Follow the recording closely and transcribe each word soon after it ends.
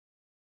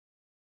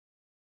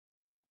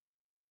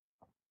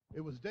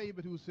It was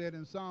David who said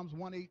in Psalms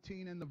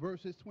 118 and the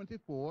verses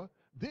 24,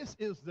 "This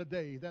is the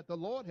day that the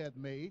Lord hath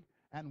made,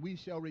 and we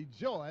shall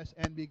rejoice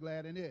and be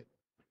glad in it."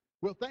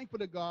 We're thankful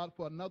to God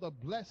for another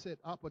blessed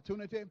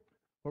opportunity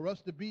for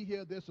us to be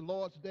here this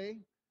Lord's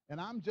Day. And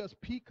I'm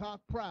just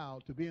peacock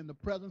proud to be in the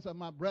presence of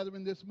my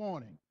brethren this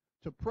morning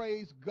to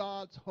praise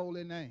God's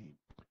holy name.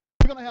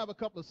 We're going to have a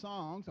couple of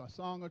songs, a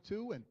song or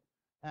two, and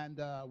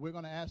we're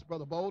going to ask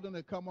Brother Bolden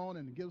to come on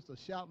and give us a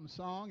shouting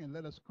song and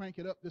let us crank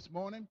it up this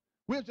morning.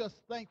 We're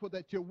just thankful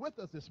that you're with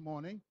us this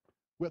morning.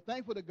 We're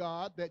thankful to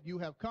God that you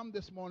have come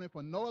this morning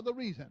for no other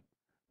reason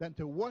than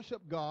to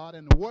worship God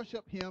and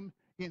worship him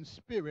in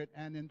spirit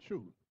and in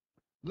truth.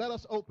 Let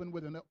us open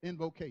with an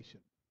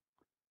invocation.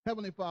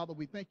 Heavenly Father,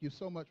 we thank you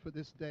so much for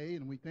this day,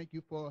 and we thank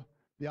you for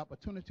the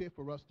opportunity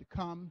for us to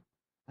come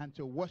and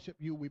to worship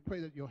you. We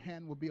pray that your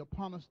hand will be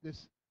upon us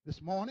this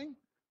morning.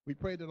 We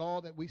pray that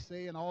all that we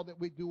say and all that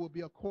we do will be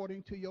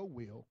according to your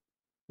will.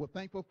 We're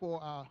thankful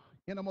for our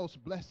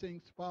innermost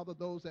blessings, Father,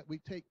 those that we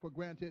take for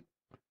granted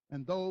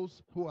and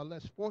those who are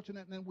less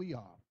fortunate than we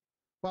are.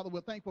 Father,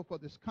 we're thankful for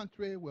this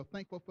country. We're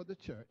thankful for the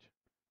church.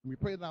 And we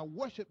pray that our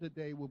worship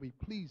today will be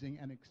pleasing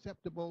and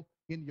acceptable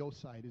in your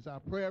sight. Is our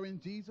prayer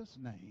in Jesus'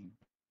 name.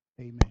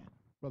 Amen.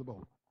 Brother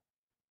Bo.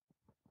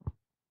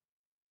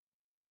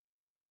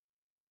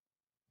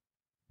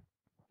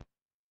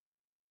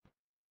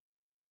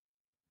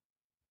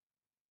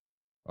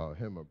 Our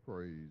hymn of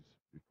praise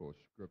before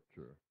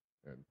scripture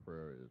and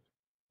prayer is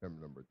hymn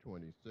number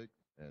 26,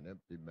 An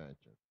Empty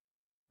Mansion.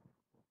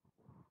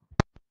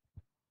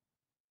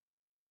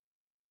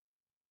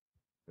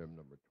 Hymn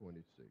number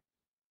 26.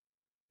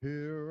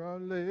 Here I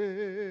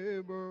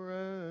labor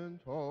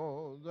and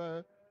toil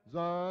as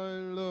I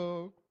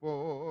look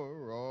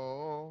for a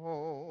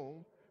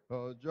home,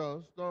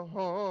 just a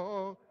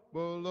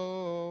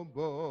humble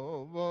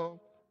above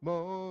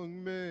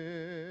among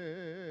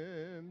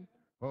men,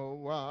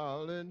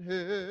 while in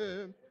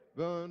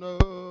heaven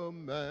a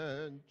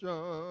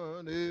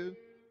mansion is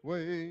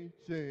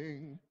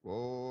waiting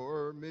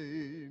for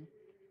me,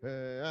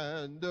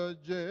 and a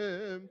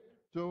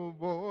gentle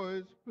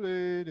voice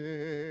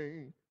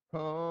pleading,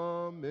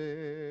 come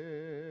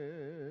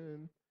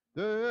in.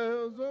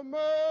 There's a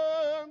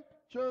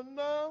mansion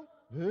now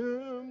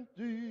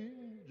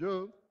empty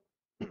just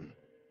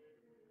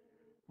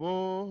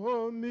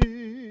for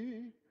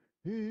me.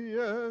 He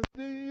at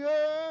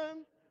the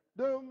end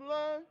of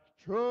life's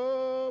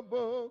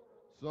troublesome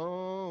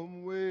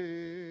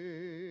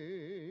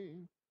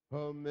way.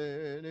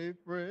 Many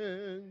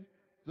friends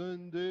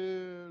and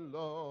dear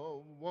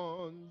loved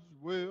ones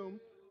will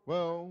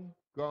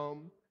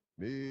welcome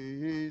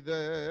me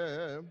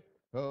there,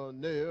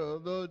 near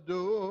the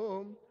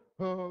door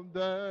of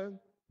that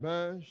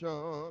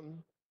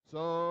mansion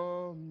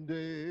someday.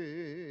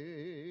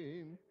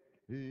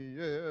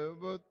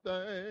 Ever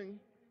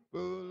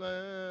thankful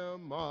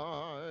am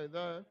I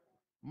that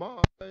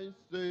my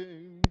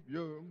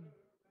Savior,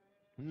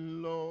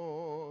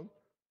 Lord,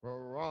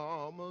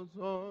 promised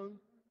us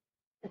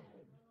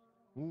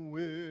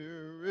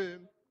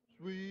weary,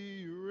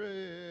 sweet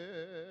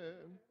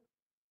rest.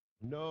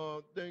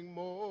 Nothing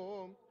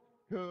more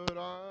could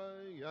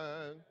I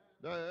ask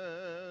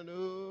than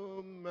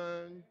a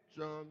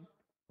mansion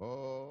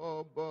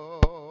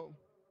above,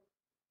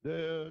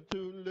 there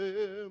to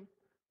live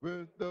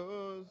with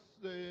the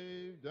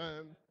saved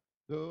and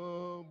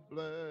the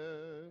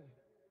blessed.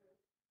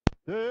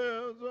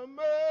 There's a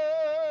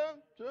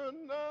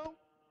mansion now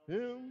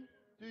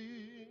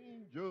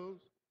empty,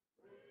 just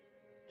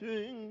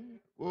waiting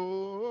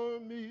for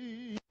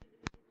me.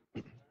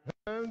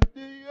 At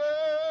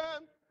the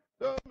end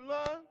of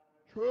life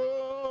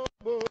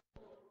trouble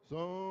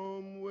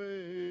some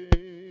way,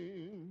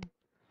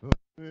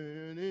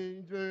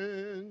 many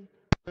friends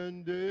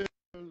and dear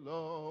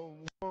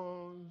loved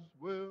ones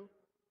will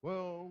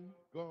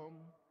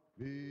welcome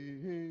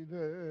me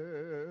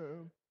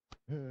there,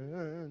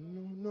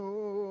 and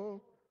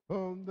know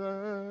of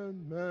that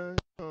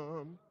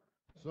mansion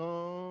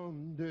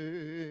someday,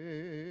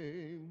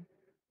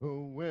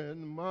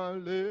 when my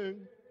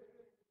lips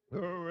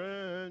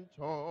and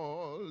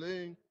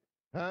toiling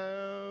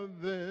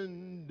have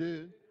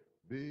ended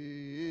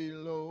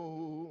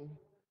below,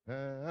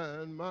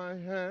 and my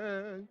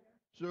hand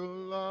shall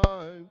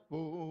lie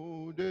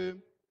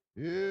folded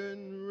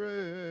in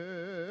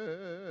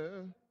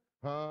rest.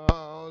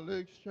 I'll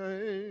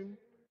exchange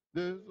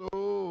this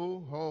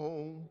old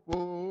home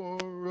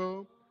for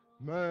a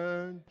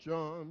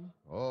mansion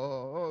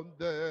up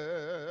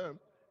there,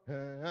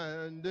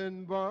 and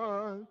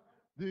invite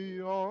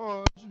the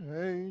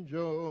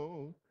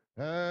archangel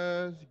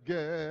as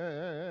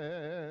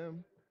guest.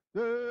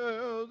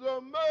 There's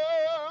a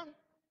man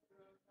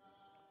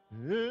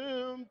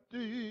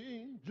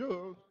empty,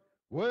 just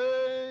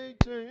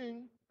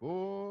waiting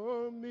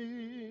for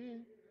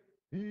me.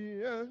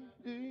 He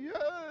at the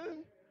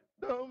end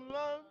of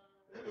life,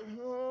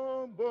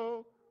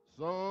 humble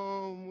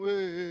some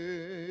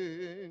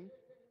way.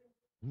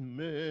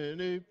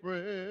 Many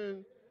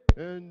friends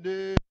and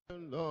dear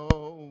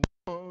loved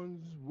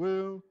ones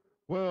will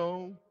welcome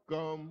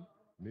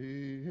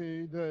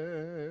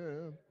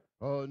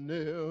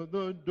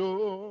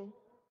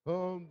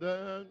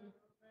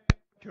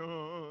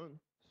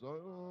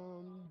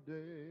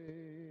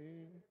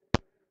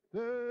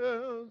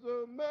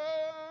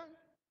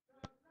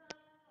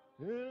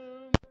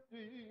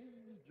empty,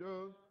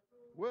 just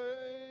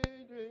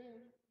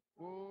waiting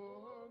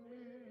for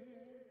me.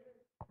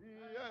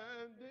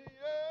 And the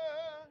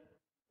end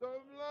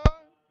of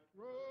life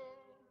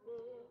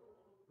trouble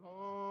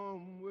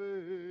somewhere.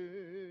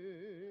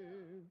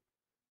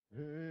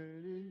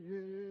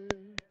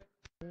 And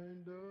the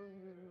end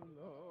of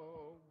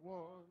loved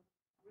one.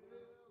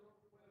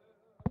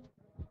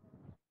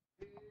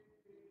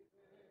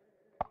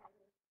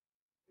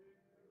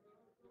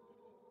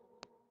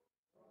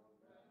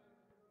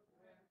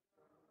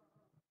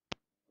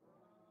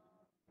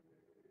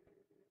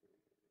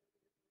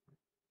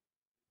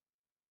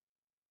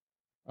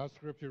 Our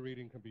scripture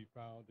reading can be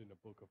found in the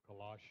book of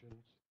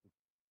Colossians,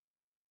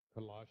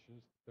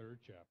 Colossians, 3rd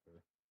chapter,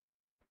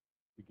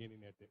 beginning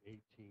at the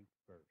 18th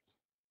verse.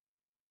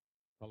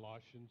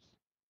 Colossians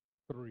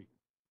 3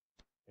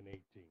 and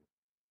 18.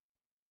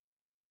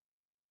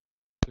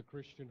 The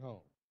Christian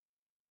home.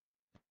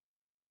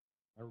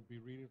 I will be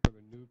reading from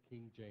the New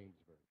King James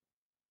Version.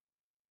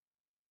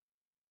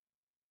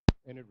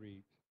 And it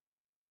reads,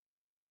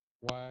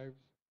 Wives,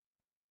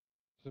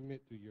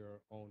 submit to your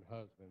own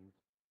husbands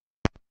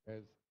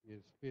as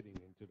is fitting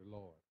into the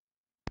Lord.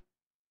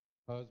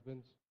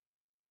 Husbands,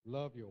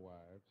 love your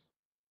wives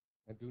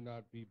and do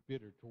not be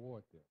bitter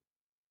toward them.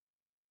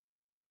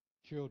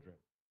 Children,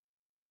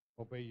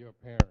 obey your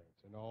parents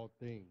in all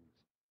things,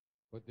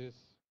 for this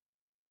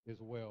is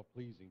well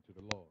pleasing to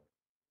the Lord.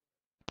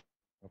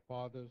 And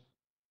fathers,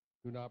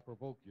 do not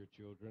provoke your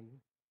children,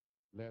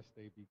 lest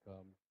they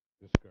become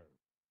discouraged.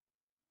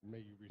 May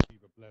you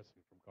receive a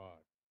blessing from God,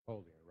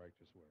 holy and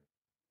righteous word.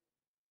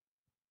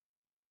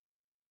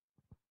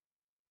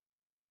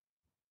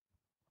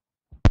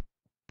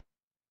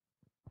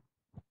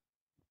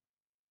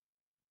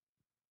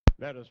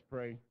 Let us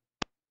pray.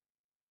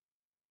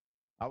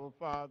 Our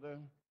Father,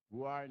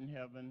 who art in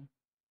heaven,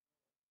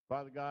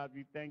 Father God,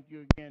 we thank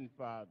you again,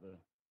 Father,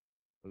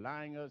 for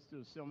allowing us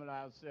to assemble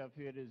ourselves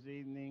here this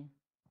evening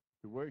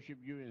to worship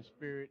you in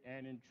spirit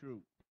and in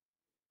truth.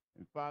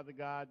 And Father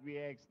God, we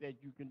ask that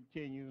you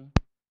continue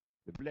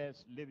to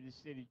bless Liberty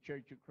City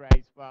Church of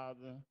Christ,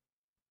 Father.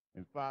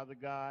 And Father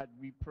God,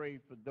 we pray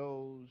for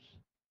those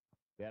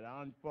that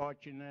are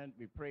unfortunate.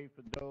 We pray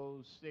for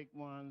those sick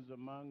ones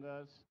among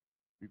us.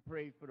 We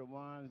pray for the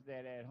ones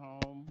that are at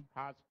home,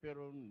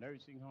 hospital,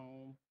 nursing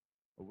home,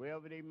 or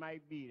wherever they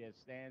might be that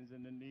stands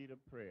in the need of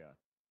prayer.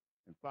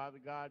 And Father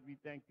God, we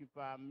thank you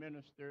for our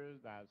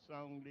ministers, our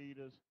song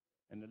leaders,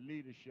 and the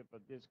leadership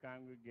of this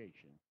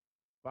congregation.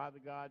 Father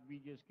God, we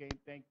just can't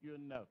thank you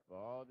enough for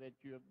all that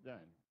you have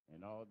done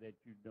and all that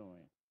you're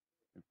doing.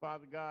 And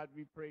Father God,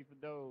 we pray for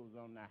those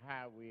on the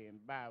highway and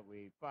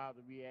byway.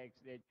 Father, we ask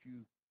that you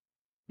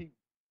keep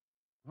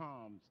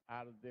harms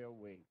out of their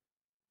way.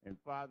 And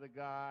Father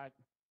God,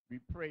 we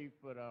pray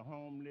for the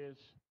homeless.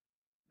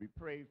 We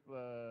pray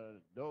for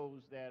those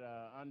that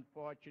are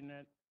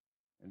unfortunate.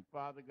 And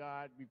Father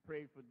God, we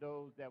pray for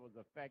those that was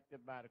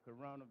affected by the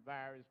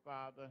coronavirus,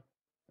 Father.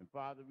 And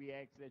Father, we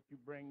ask that you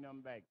bring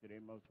them back to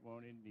their most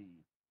wanted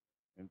need.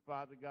 And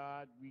Father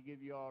God, we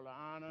give you all the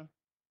honor,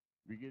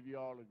 we give you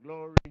all the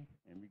glory,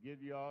 and we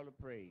give you all the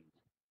praise.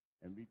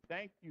 And we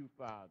thank you,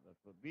 Father,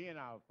 for being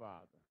our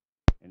Father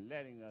and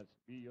letting us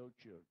be your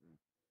children.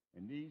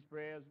 And these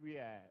prayers we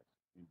ask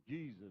in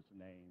Jesus'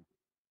 name.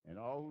 And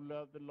all who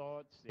love the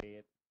Lord say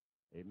it,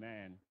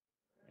 amen.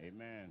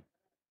 Amen.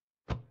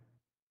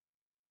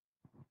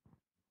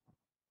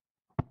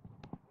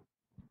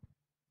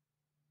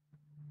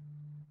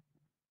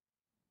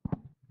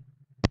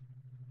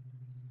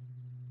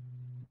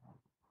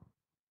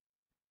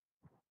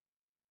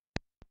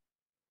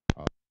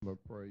 I'm a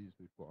praise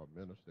before our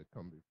minister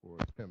come before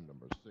us, hymn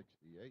number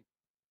 68.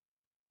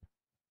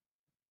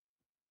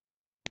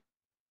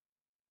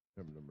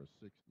 Hymn number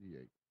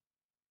 68,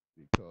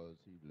 because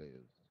he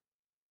lives.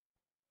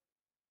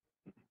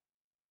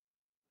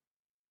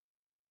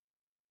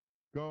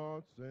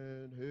 God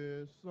sent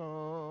his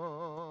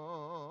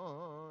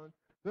son,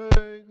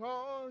 they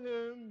call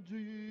him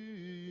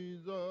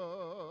Jesus.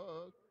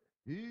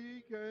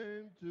 He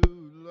came to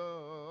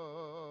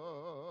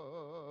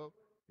love,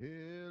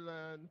 heal,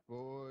 and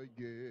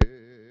forgive.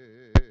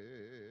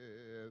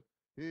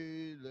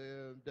 He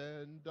lived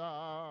and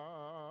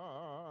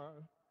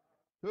died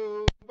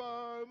to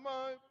buy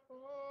my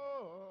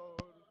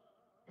pardon.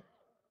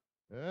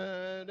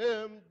 An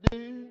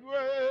empty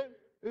grave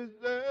is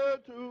there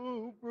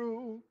to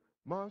prove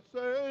my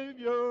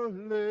Savior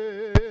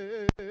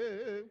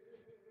lives.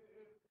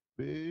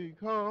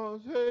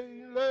 Because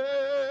he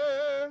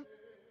lives,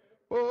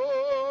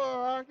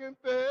 oh, I can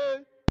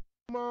face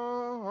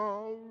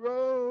tomorrow.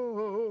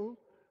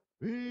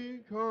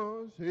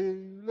 Because he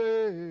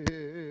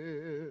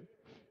lives,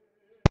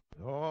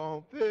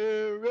 all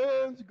fear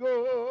is gone.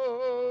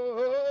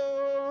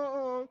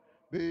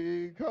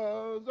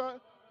 Because I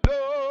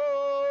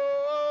know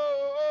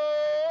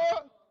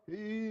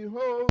he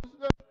holds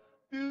the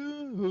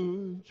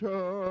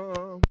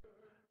future,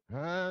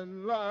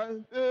 and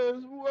life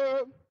is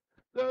worth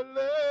the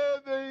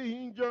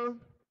living just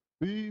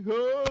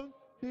because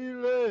he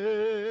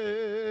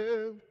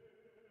lives.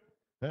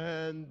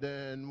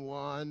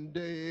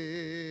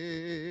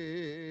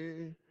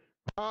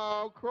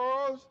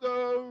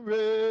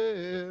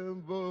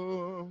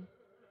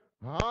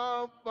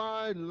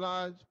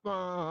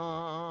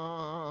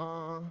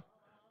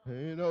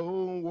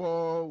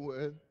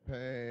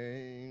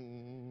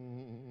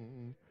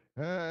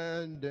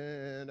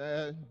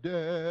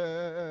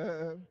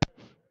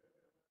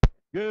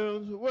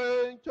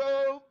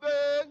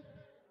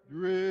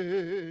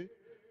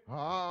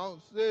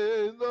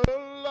 is the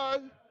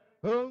light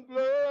of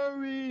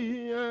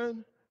glory,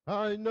 and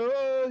I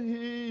know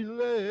he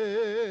lives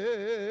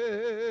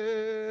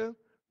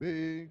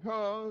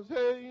because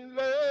he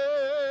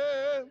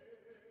lives.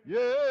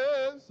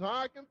 Yes,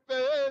 I can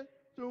face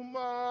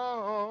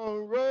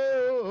tomorrow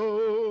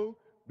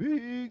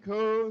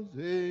because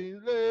he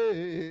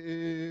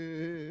lives.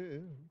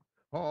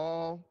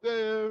 All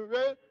there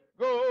is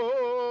gone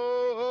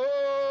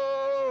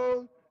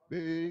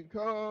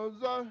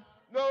because I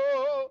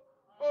know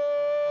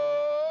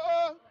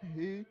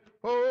he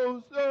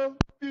holds the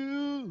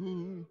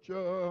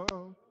future,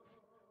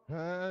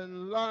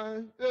 and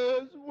life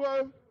is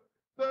worth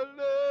the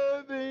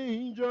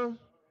living just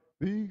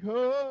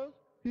because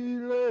he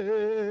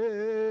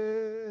lives.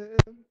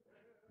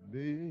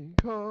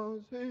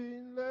 Because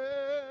he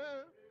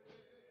lives,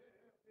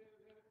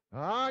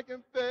 I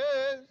can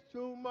face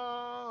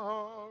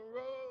tomorrow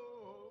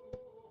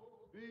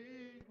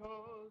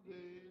because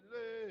he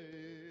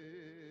lives.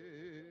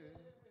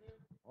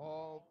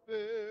 All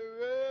fear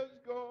is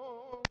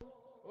gone.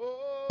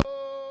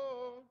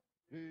 Oh,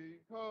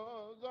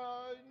 because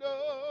I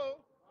know.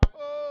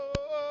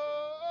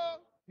 Oh,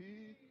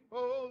 he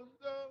holds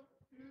the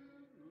future.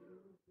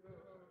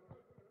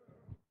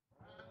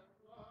 And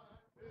life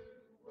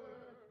is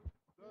worth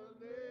the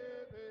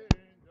living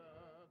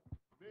just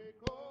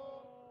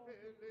because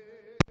he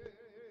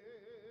lives.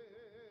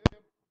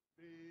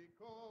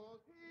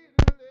 Because he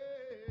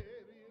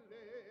lives, he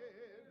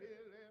lives, he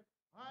lives.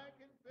 I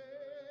can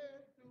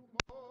face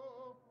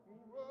tomorrow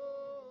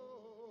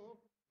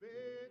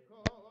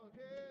because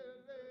he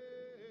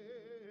lives.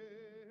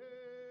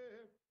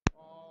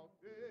 All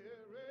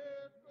fear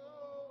is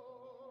gone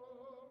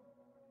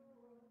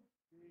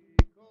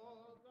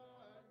because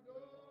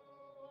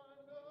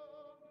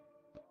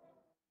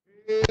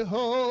it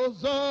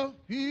holds a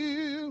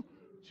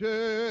future,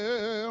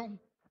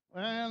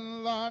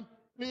 and life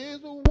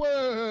is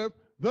worth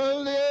the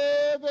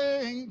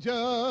living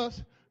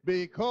just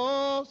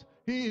because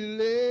he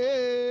lives.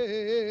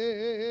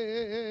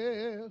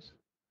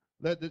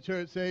 Let the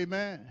church say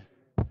amen.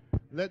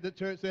 Let the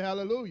church say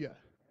hallelujah.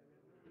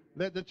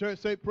 Let the church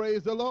say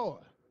praise the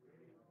Lord.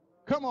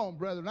 Come on,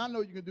 brethren. I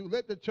know you can do.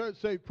 Let the church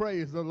say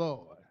praise the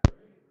Lord.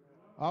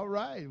 All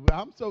right.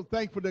 Well, I'm so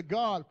thankful to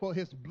God for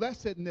his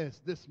blessedness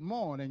this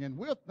morning. And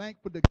we're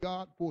thankful to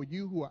God for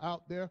you who are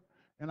out there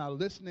in our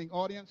listening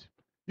audience.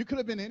 You could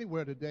have been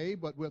anywhere today,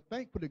 but we're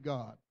thankful to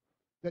God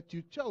that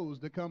you chose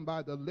to come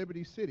by the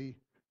Liberty City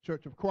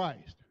Church of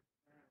Christ.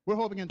 We're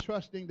hoping and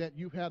trusting that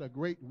you've had a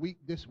great week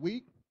this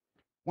week.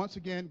 Once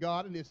again,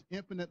 God, in his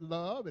infinite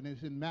love and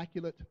his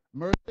immaculate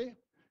mercy,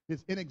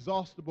 his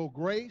inexhaustible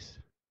grace,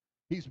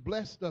 he's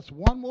blessed us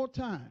one more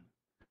time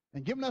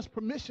and given us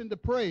permission to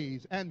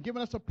praise and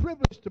given us a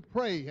privilege to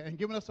pray and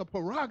given us a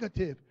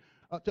prerogative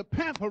to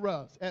pamper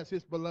us as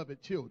his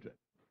beloved children.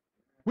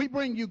 We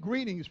bring you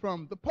greetings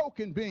from the Polk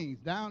and Beans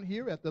down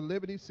here at the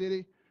Liberty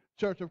City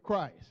Church of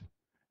Christ.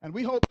 And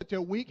we hope that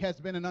your week has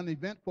been an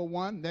uneventful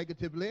one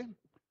negatively,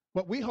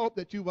 but we hope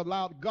that you've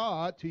allowed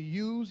God to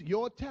use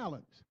your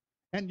talents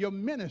and your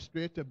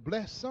ministry to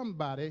bless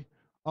somebody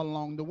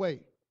along the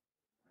way.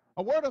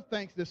 A word of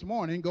thanks this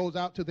morning goes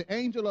out to the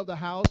angel of the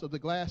house of the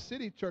Glass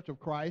City Church of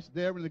Christ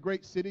there in the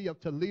great city of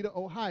Toledo,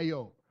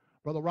 Ohio,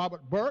 Brother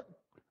Robert Burke,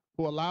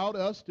 who allowed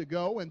us to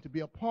go and to be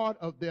a part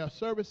of their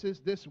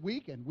services this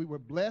week. And we were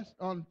blessed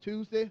on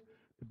Tuesday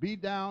to be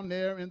down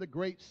there in the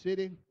great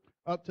city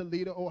of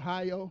Toledo,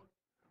 Ohio.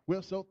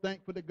 We're so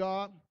thankful to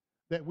God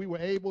that we were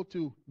able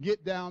to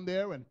get down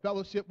there and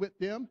fellowship with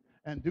them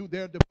and do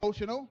their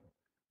devotional.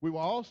 We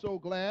were also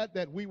glad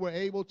that we were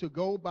able to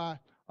go by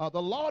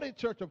the Lauded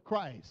Church of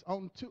Christ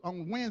on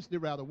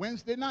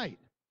Wednesday night.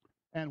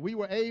 And we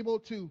were able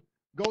to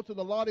go to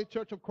the Lauded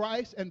Church of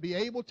Christ and be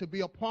able to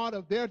be a part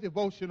of their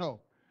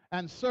devotional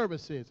and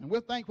services. And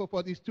we're thankful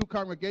for these two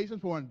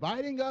congregations for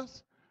inviting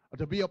us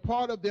to be a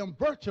part of them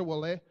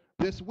virtually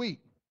this week.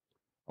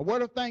 A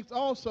word of thanks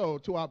also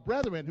to our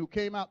brethren who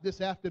came out this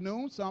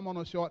afternoon, some on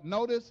a short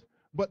notice,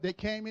 but they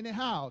came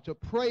anyhow to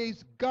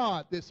praise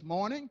God this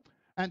morning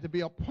and to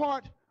be a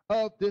part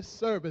of this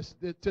service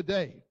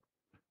today.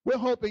 We're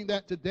hoping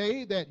that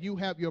today that you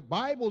have your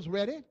Bibles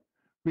ready.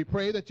 We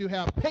pray that you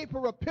have paper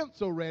or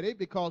pencil ready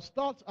because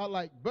thoughts are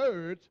like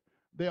birds,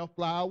 they'll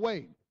fly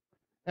away.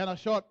 And a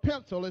short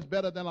pencil is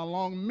better than a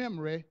long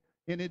memory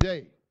any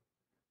day.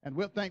 And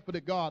we're thankful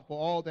to God for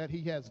all that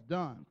he has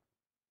done.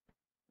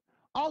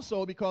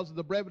 Also, because of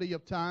the brevity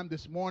of time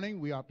this morning,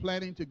 we are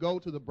planning to go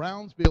to the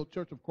Brownsville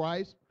Church of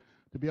Christ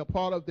to be a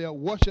part of their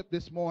worship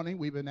this morning.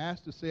 We've been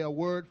asked to say a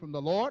word from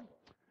the Lord.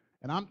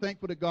 And I'm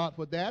thankful to God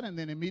for that. And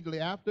then immediately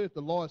after, if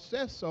the Lord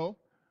says so,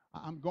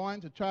 I'm going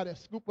to try to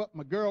scoop up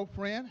my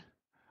girlfriend,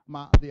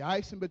 the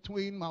ice in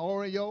between my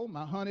Oreo,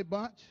 my honey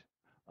bunch,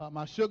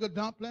 my sugar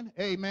dumpling.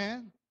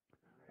 Amen.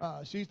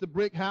 She's the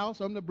brick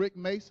house. I'm the brick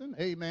mason.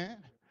 Amen.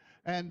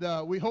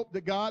 And we hope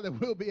to God that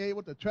we'll be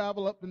able to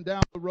travel up and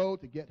down the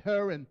road to get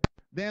her. And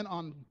then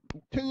on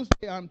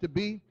Tuesday, I'm to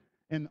be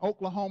in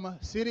Oklahoma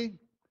City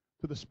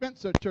to the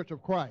Spencer Church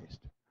of Christ.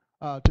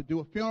 to do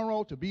a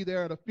funeral, to be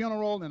there at a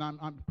funeral, and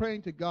I'm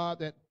praying to God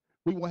that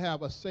we will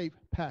have a safe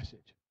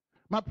passage.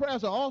 My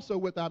prayers are also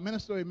with our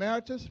Minister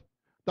Emeritus,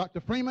 Dr.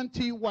 Freeman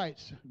T.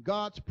 White,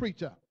 God's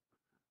preacher.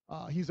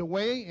 He's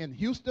away in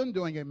Houston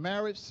doing a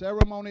marriage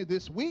ceremony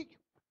this week,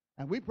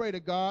 and we pray to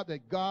God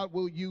that God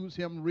will use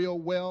him real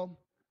well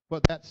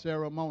for that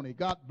ceremony.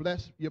 God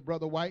bless your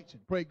brother White,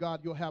 and pray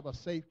God you'll have a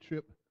safe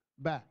trip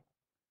back.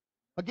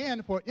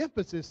 Again, for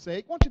emphasis'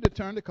 sake, I want you to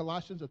turn to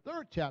Colossians, the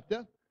 3rd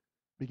chapter,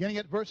 beginning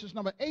at verses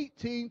number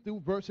 18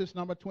 through verses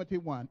number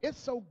 21. It's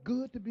so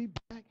good to be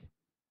back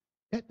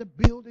at the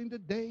building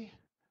today.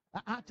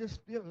 I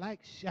just feel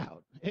like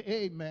shout.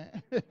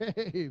 Amen.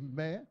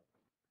 Amen.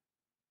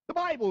 The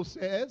Bible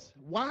says,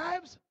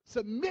 wives,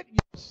 submit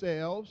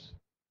yourselves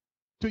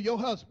to your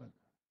husband,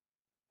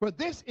 for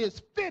this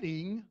is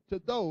fitting to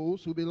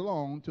those who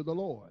belong to the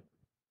Lord.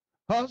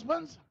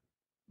 Husbands,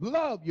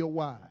 love your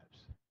wives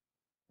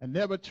and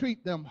never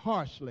treat them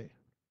harshly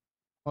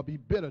or be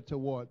bitter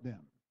toward them.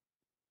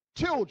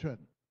 Children,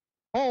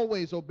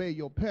 always obey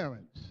your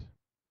parents,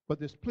 for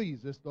this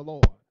pleases the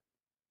Lord.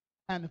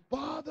 And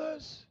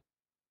fathers,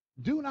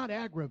 do not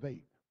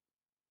aggravate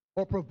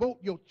or provoke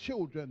your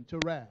children to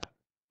wrath,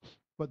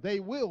 for they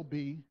will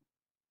be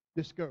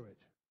discouraged.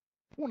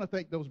 I want to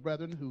thank those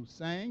brethren who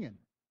sang and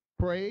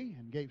prayed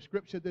and gave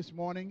scripture this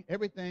morning.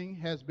 Everything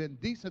has been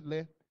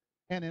decently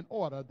and in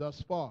order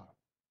thus far.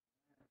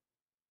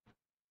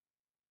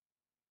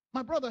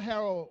 My brother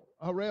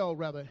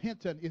Harrell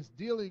Hinton is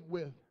dealing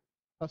with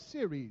a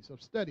series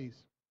of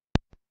studies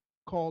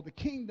called the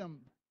Kingdom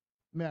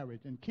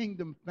Marriage and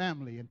Kingdom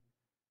Family. And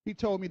he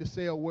told me to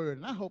say a word,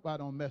 and I hope I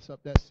don't mess up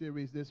that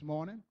series this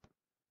morning,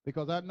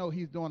 because I know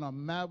he's doing a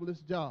marvelous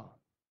job.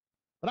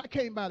 But I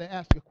came by to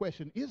ask a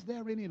question. Is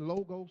there any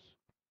logos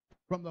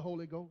from the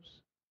Holy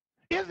Ghost?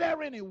 Is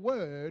there any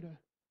word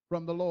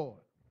from the Lord?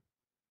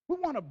 We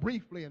want to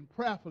briefly and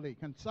prayerfully,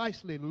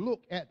 concisely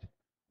look at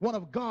one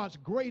of God's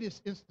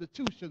greatest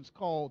institutions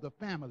called the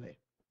family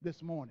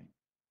this morning.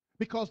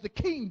 Because the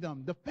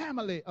kingdom, the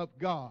family of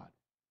God,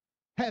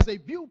 has a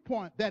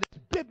viewpoint that is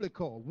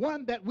biblical,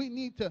 one that we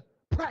need to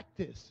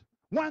practice,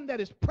 one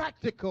that is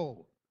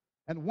practical,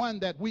 and one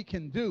that we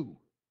can do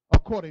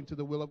according to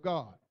the will of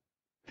God.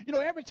 You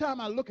know, every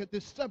time I look at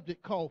this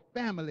subject called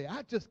family,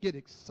 I just get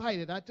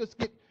excited. I just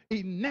get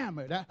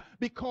enamored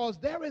because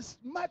there is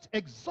much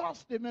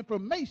exhaustive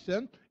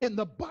information in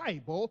the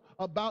Bible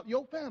about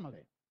your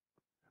family.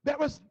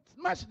 There is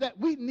much that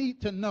we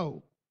need to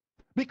know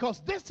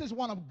because this is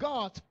one of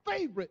God's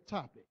favorite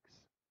topics,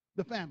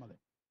 the family.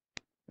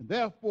 And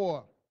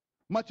therefore,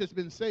 much has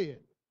been said,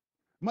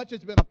 much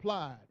has been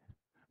applied,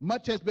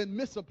 much has been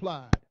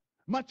misapplied,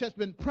 much has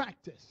been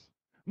practiced,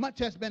 much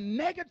has been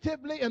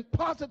negatively and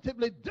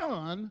positively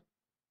done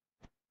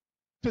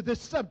to this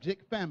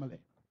subject, family.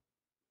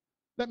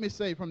 Let me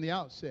say from the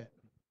outset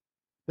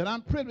that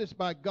I'm privileged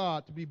by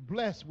God to be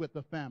blessed with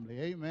a family.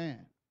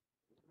 Amen.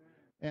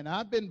 And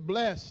I've been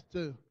blessed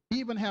to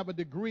even have a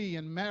degree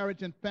in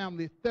marriage and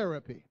family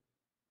therapy.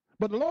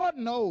 But Lord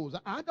knows,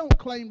 I don't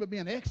claim to be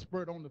an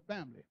expert on the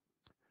family.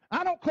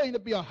 I don't claim to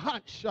be a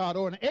hot shot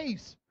or an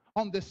ace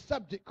on this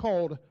subject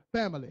called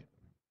family.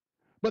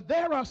 But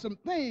there are some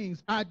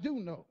things I do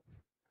know.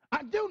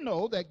 I do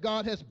know that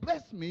God has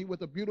blessed me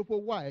with a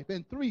beautiful wife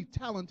and 3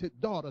 talented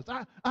daughters.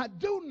 I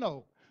do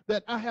know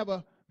that I have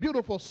a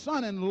beautiful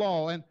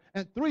son-in-law and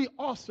 3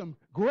 awesome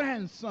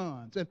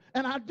grandsons.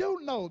 And I do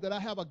know that I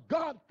have a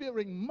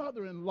God-fearing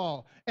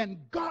mother-in-law and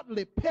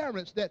godly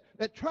parents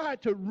that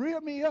tried to rear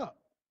me up.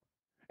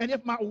 And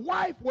if my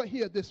wife were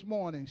here this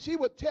morning, she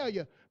would tell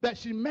you that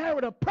she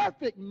married a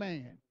perfect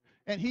man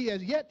and he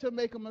has yet to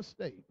make a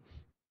mistake.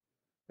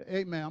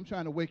 Amen. I'm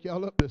trying to wake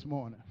y'all up this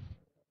morning.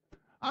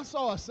 I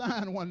saw a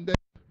sign one day,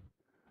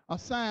 a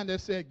sign that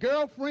said,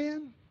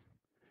 girlfriend,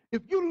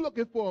 if you're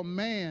looking for a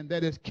man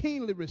that is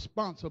keenly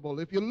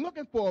responsible, if you're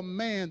looking for a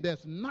man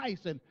that's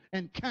nice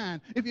and kind,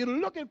 if you're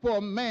looking for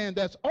a man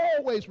that's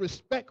always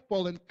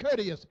respectful and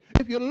courteous,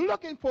 if you're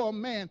looking for a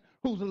man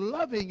who's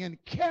loving and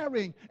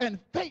caring and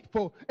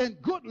faithful and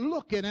good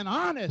looking and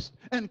honest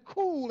and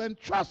cool and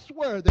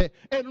trustworthy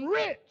and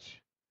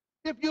rich,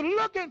 if you're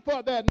looking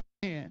for that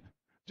man,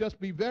 just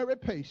be very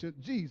patient.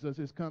 Jesus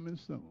is coming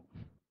soon.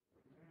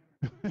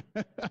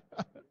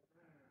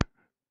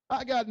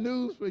 I got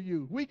news for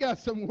you. We got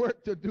some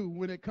work to do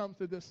when it comes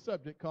to this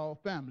subject called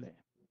family.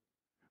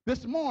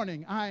 This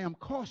morning, I am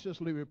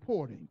cautiously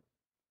reporting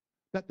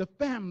that the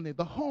family,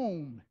 the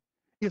home,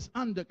 is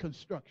under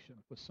construction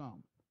for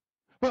some.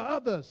 For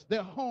others,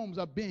 their homes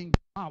are being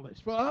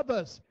demolished. For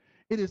others,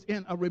 it is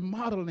in a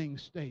remodeling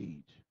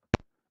stage.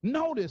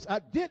 Notice, I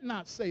did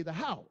not say the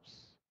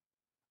house.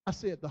 I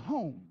said the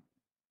home.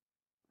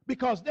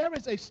 Because there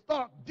is a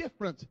stark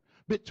difference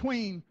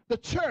between the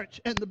church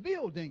and the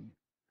building.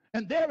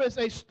 And there is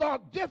a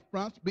stark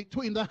difference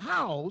between the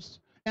house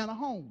and a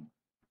home.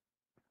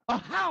 A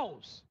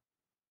house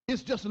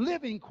is just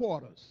living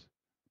quarters,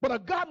 but a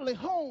godly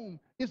home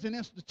is an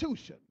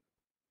institution.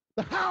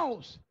 The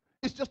house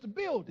is just a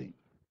building,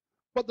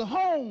 but the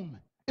home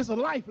is a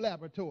life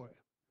laboratory.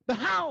 The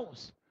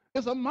house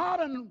is a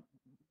modern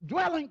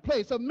dwelling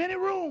place of many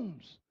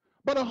rooms,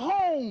 but a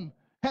home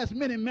has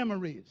many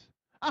memories.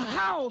 A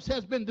house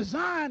has been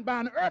designed by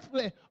an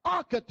earthly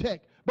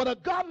architect, but a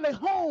godly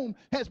home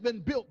has been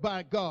built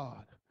by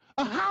God.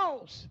 A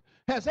house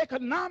has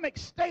economic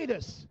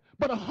status,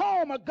 but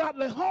a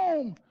godly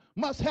home,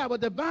 must have a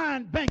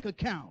divine bank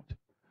account.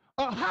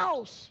 A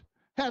house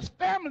has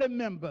family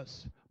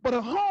members, but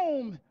a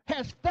home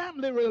has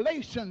family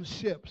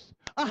relationships.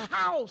 A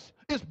house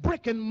is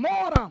brick and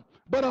mortar,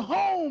 but a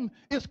home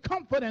is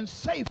comfort and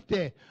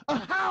safety. A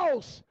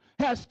house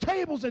has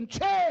tables and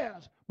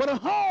chairs, but a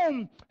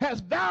home has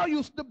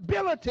value,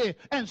 stability,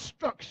 and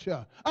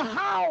structure. A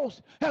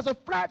house has a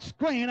flat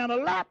screen and a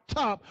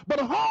laptop, but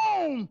a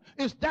home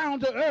is down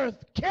to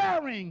earth,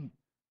 caring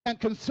and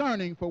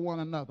concerning for one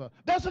another.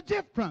 There's a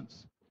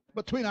difference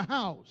between a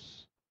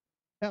house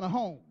and a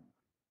home.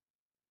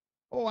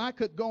 Oh, I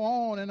could go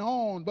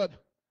on, but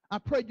I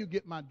pray you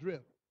get my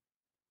drift.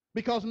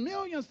 Because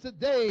millions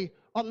today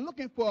are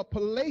looking for a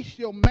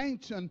palatial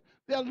mansion.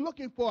 They're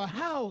looking for a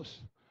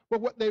house,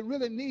 but what they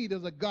really need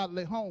is a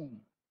godly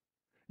home.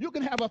 You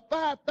can have a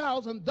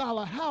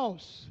 $5,000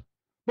 house,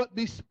 but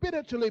be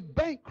spiritually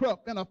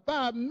bankrupt in a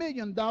 $5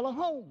 million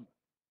home.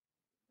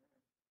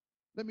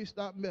 Let me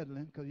stop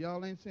meddling, because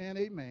y'all ain't saying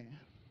amen.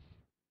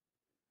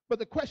 But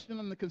the question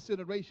and the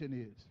consideration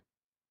is,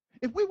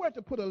 if we were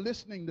to put a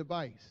listening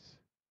device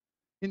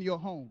in your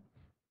home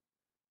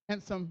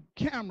and some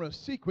cameras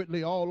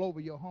secretly all over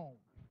your home,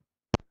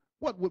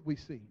 what would we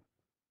see?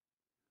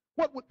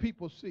 What would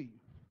people see?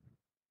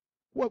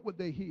 What would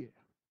they hear?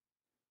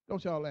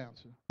 Don't y'all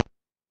answer.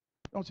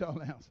 Don't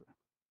y'all answer.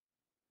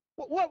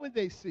 What would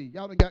they see?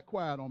 Y'all done got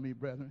quiet on me,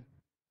 brethren.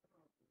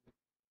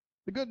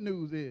 The good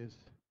news is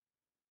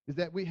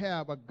that we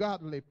have a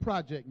godly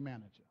project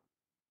manager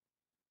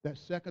that's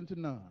second to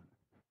none.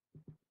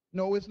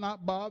 No, it's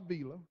not Bob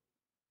Vila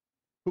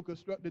who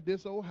constructed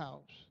this old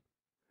house.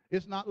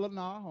 It's not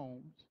Lennar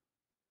Homes,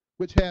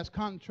 which has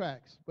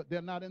contracts, but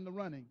they're not in the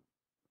running.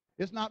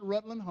 It's not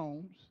Rutland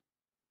Homes,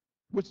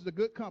 which is a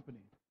good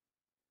company.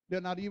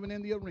 They're not even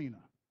in the arena.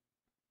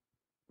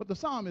 But the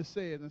psalmist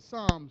says in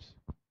Psalms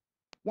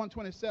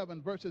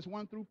 127, verses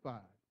 1 through 5,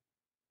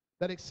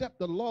 that except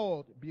the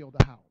Lord build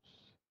a house,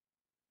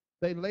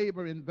 they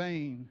labor in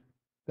vain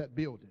that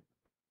build it.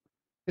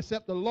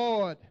 Except the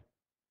Lord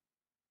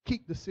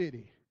keep the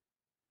city,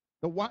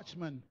 the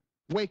watchman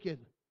waketh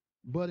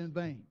but in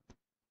vain.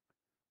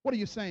 What are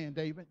you saying,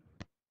 David?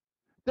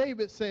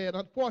 David said,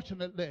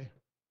 unfortunately,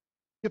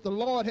 if the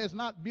Lord has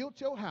not built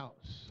your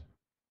house,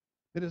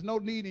 there is no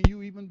need in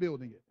you even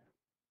building it.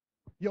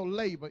 Your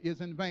labor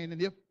is in vain.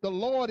 And if the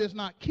Lord is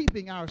not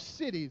keeping our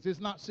cities, is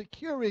not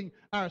securing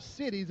our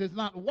cities, is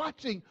not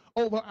watching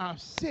over our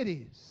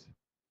cities,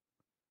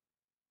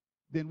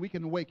 then we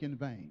can wake in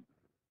vain.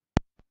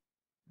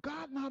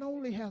 God not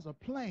only has a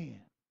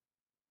plan,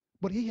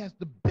 but he has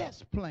the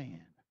best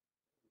plan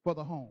for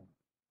the home.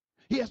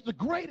 He has the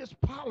greatest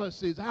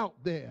policies out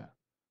there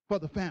for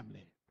the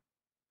family.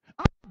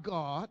 Our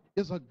God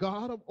is a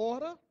God of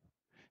order.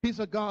 He's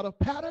a God of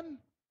pattern.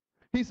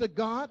 He's a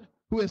God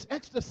who has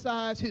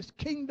exercised his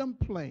kingdom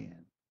plan.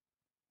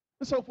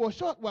 And so for a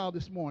short while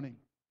this morning,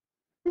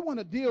 we want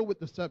to deal with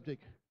the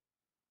subject,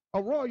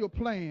 a royal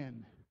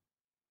plan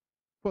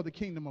for the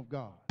kingdom of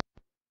God.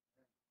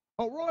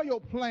 A royal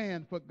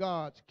plan for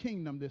God's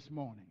kingdom this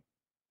morning.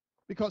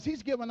 Because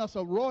he's given us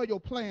a royal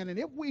plan, and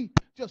if we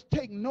just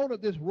take note of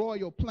this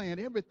royal plan,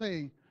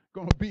 everything's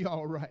going to be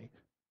all right.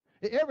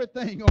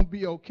 Everything's going to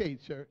be okay,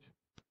 church.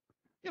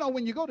 You know,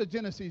 when you go to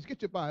Genesis,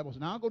 get your Bibles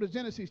now. I'll go to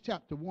Genesis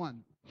chapter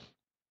 1.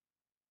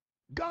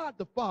 God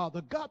the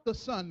Father, God the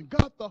Son,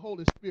 God the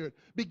Holy Spirit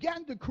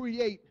began to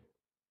create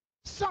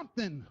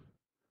something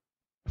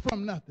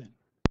from nothing.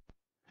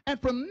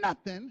 And from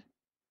nothing,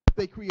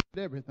 they created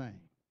everything.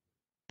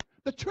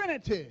 The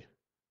Trinity,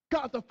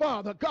 God the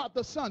Father, God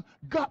the Son,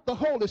 God the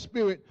Holy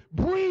Spirit,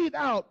 breathed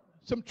out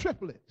some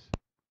triplets.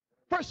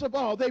 First of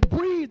all, they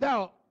breathed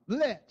out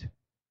let.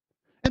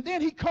 And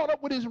then he caught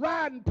up with his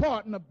riding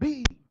partner,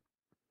 be.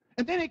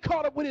 And then he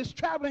caught up with his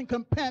traveling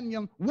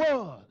companion,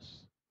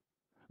 was.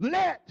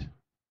 Let,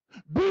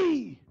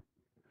 be,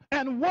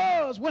 and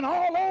was went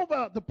all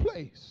over the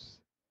place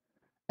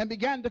and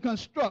began to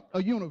construct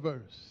a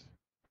universe.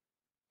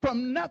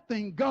 From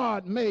nothing,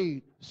 God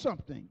made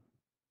something.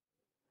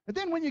 And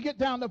then when you get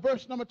down to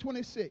verse number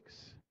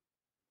 26,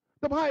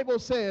 the Bible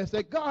says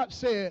that God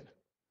said,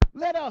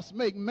 let us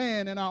make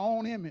man in our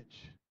own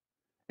image,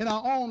 in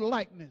our own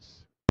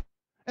likeness,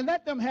 and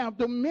let them have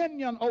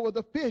dominion over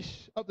the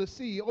fish of the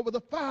sea, over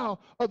the fowl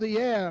of the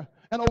air,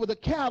 and over the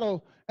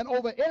cattle, and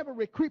over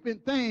every creeping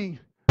thing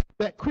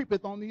that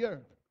creepeth on the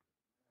earth.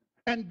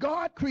 And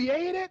God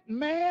created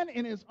man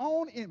in his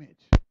own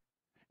image.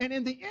 And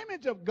in the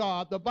image of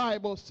God, the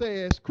Bible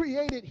says,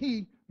 created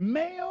he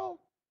male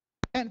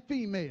and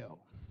female.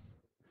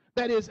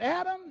 That is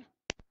Adam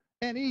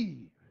and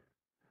Eve.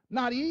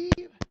 Not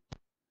Eve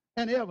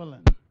and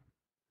Evelyn.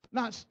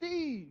 Not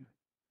Steve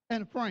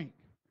and Frank.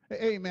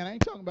 Amen. I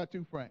ain't talking about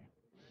you, Frank.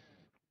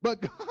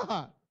 But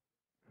God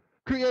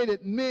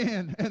created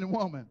men and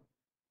woman.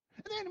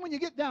 And then when you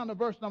get down to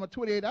verse number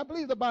 28, I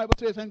believe the Bible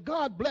says, and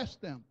God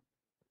blessed them.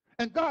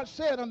 And God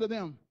said unto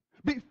them,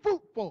 be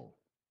fruitful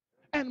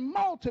and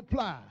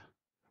multiply,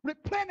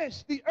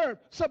 replenish the earth,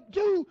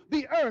 subdue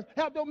the earth,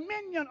 have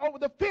dominion over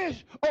the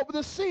fish, over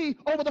the sea,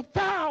 over the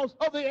fowls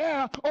of the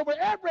air, over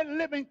every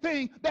living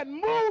thing that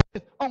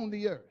moveth on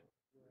the earth.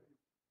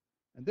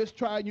 And this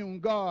triune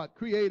God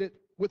created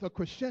with a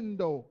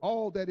crescendo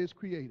all that is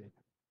created.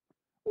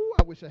 Oh,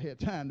 I wish I had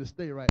time to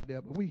stay right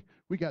there, but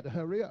we got to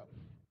hurry up.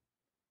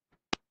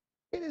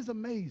 It is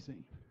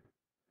amazing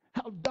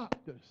how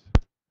doctors,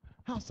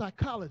 how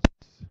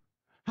psychologists,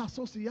 how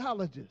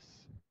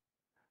sociologists,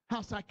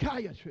 how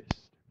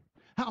psychiatrists,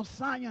 how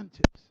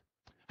scientists,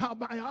 how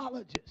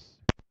biologists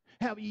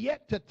have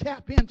yet to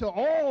tap into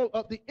all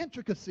of the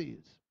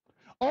intricacies,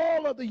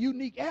 all of the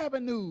unique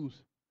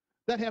avenues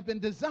that have been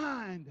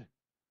designed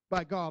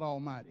by God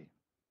Almighty.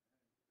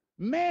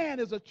 Man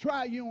is a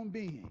triune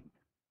being.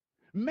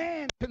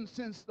 Man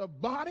consists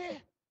of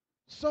body,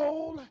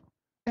 soul,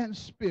 and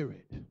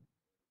spirit.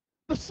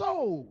 The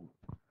soul,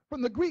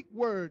 from the Greek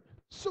word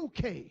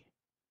suke,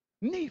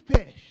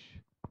 nephesh,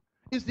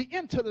 is the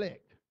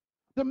intellect,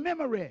 the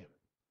memory,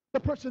 the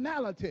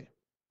personality.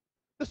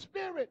 The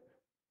spirit,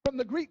 from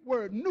the Greek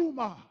word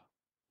pneuma,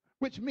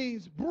 which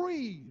means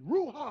breathe,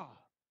 ruha,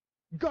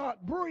 God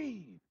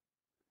breathed,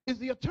 is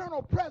the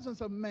eternal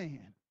presence of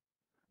man.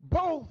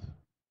 Both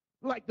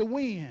like the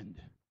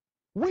wind,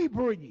 we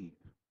breathe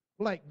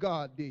like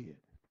God did.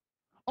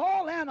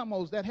 All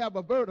animals that have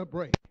a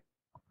vertebrae,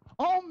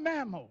 all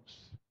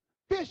mammals,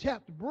 fish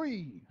have to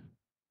breathe,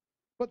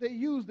 but they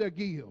use their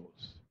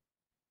gills.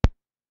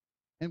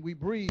 And we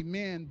breathe,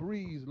 men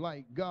breathe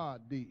like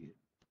God did.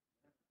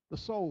 The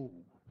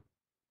soul,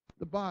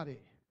 the body,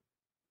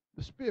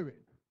 the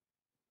spirit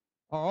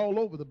are all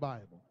over the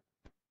Bible.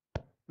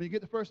 When you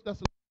get to 1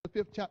 Thessalonians, the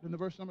 5th chapter, in the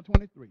verse number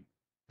 23,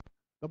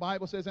 the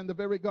Bible says, and the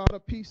very God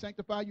of peace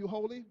sanctify you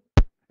wholly.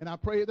 And I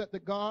pray that the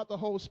God, the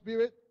whole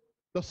spirit,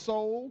 the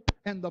soul,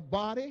 and the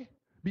body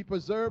be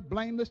preserved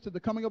blameless to the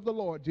coming of the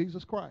Lord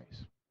Jesus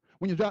Christ.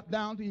 When you drop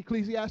down to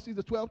Ecclesiastes,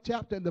 the 12th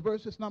chapter, and the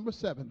verses number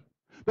 7,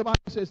 the Bible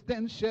says,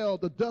 then shall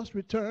the dust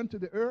return to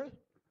the earth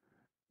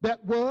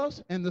that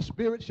was, and the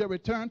spirit shall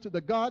return to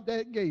the God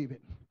that gave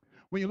it.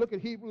 When you look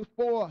at Hebrews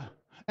 4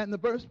 and the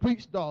verse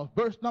preached off,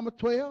 verse number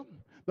 12,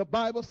 the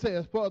Bible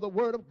says, for the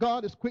word of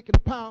God is quick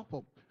and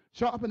powerful,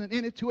 sharper than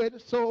any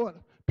two-edged sword,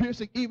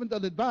 piercing even the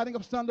dividing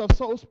of asunder of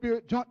soul,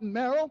 spirit, joint, and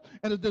marrow,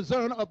 and a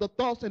discerner of the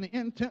thoughts and the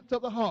intents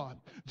of the heart.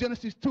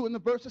 Genesis 2 and the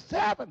verse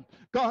 7,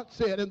 God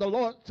said, and the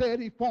Lord said,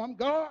 he formed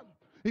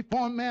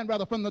man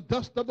from the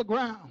dust of the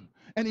ground,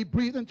 and he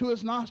breathed into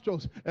his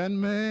nostrils, and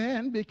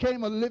man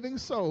became a living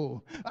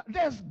soul.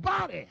 There's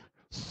body,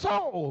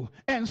 soul,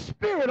 and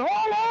spirit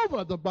all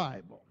over the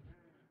Bible.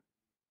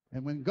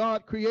 And when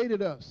God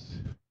created us,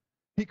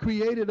 he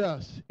created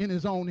us in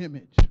his own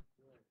image.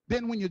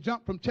 Then when you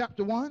jump from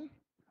chapter 1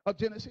 of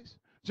Genesis,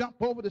 jump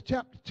over to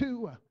chapter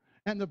 2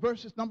 and the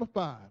verses number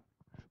 5.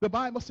 The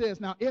Bible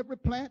says, now every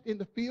plant in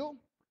the field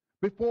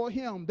before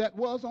him that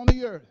was on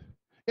the earth,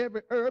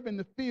 every herb in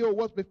the field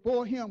was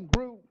before him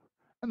grew.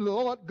 And the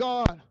Lord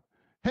God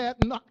had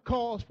not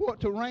caused for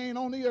it to rain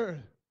on the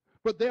earth,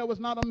 but there was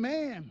not a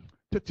man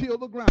to till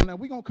the ground. Now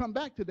we're going to come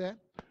back to that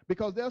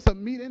because there's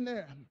some meat in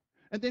there.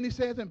 And then he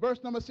says in verse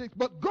number 6,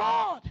 but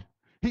God,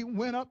 he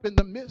went up in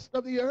the midst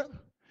of the earth.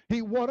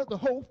 He watered the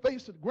whole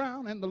face of the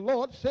ground, and the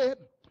Lord said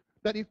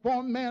that he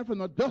formed man from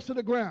the dust of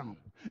the ground.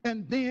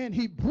 And then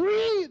he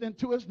breathed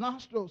into his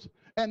nostrils,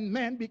 and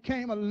man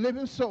became a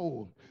living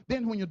soul.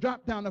 Then when you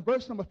drop down to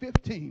verse number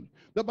 15,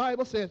 the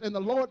Bible says, and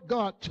the Lord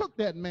God took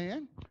that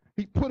man,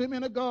 he put him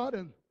in a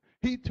garden,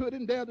 he put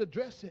him there to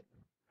dress it,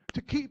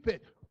 to keep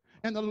it.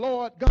 And the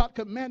Lord God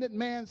commanded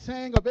man,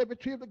 saying, of every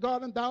tree of the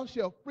garden thou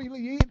shalt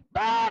freely eat,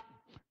 but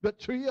the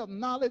tree of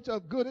knowledge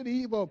of good and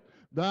evil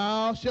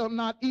thou shalt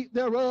not eat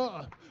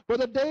thereof. For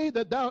the day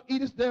that thou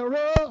eatest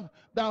thereof,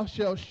 thou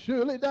shalt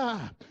surely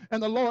die.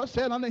 And the Lord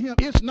said unto him,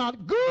 it's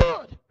not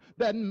good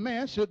that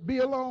man should be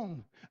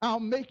alone. I'll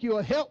make you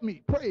a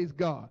helpmeet. Praise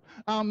God.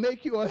 I'll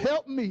make you a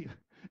helpmeet.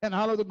 And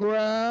out of the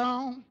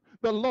ground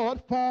the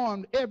Lord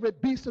formed every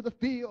beast of the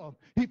field.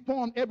 He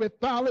formed every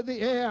fowl of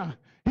the air.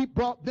 He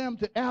brought them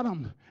to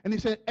Adam. And he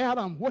said,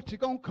 Adam, what you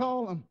going to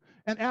call them?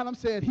 And Adam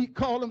said, he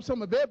called them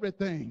some of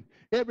everything.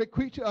 Every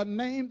creature a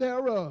name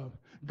thereof.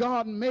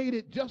 God made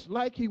it just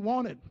like he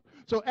wanted.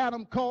 So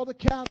Adam called the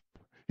cattle.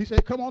 He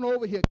said, come on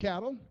over here,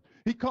 cattle.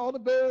 He called the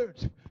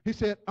birds. He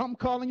said, I'm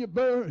calling you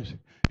birds.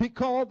 He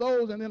called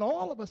those, and then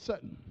all of a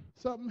sudden,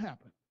 something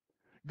happened.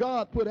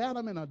 God put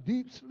Adam in a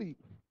deep sleep.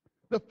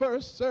 The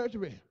first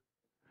surgery,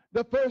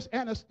 the first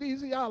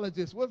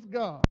anesthesiologist was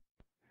God.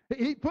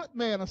 He put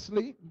man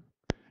asleep,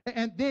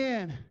 and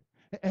then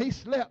he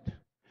slept,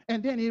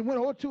 and then he went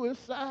over to his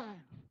side.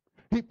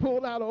 He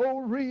pulled out an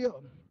old rib.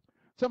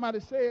 Somebody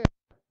said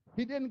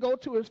he didn't go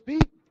to his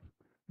feet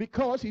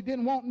because he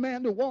didn't want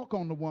man to walk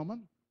on the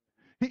woman.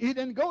 He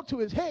didn't go to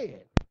his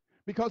head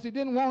because he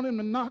didn't want him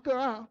to knock her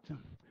out,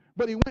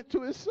 but he went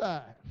to his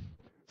side.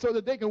 so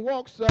that they can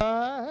walk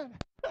side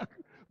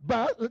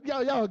by.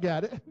 Y'all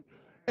got it.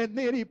 And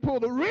then he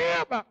pulled a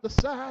rib out the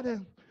side,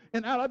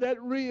 and out of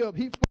that rib,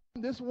 he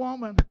formed this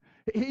woman.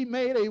 He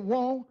made a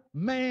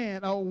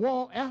man, a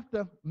woman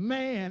after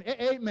man.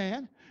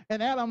 Amen.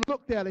 And Adam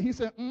looked at it. He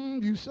said,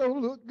 you so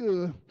look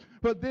good.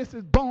 But this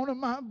is bone of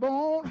my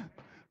bone,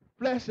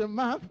 flesh of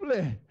my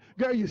flesh.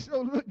 Girl, you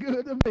so look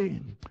good to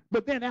me.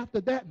 But then after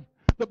that,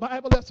 the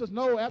Bible lets us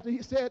know after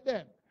he said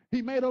that,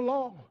 he made a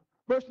law.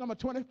 Verse number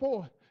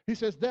 24, he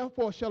says,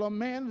 therefore shall a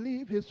man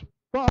leave his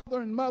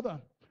father and mother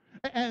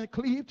and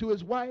cleave to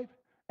his wife,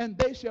 and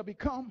they shall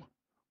become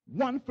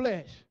one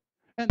flesh.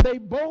 And they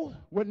both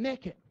were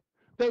naked.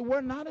 They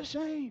were not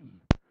ashamed,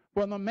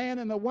 for the man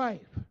and the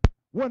wife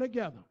were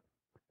together.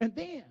 And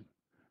then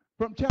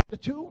from chapter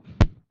 2,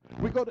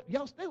 we go to,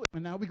 y'all stay with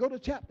me now, we go to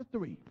chapter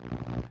 3.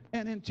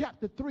 And in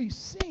chapter 3,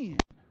 sin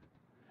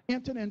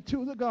entered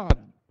into the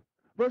garden.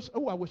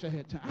 I wish I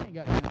had time. I ain't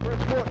got time.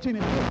 Verse 14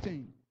 and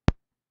 15.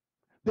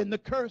 Then the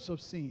curse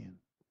of sin,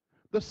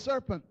 the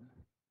serpent,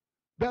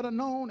 better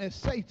known as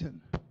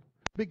Satan,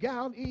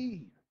 beguiled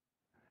Eve,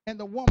 and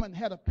the woman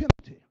had a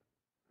penalty,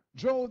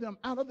 drove them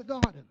out of the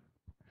garden.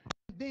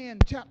 And then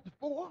chapter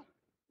 4,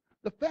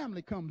 the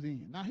family comes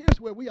in. Now here's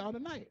where we are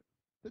tonight.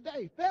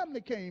 Today,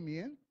 family came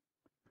in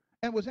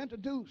and was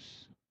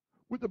introduced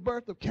with the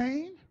birth of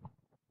Cain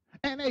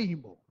and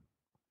Abel.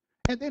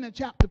 And then in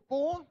chapter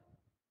 4,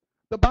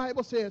 the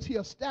Bible says he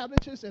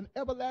establishes an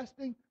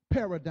everlasting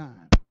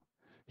paradigm.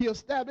 He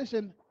established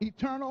an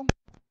eternal,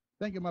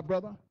 thank you, my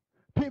brother,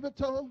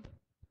 pivotal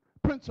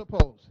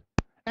principles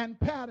and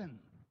pattern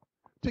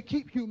to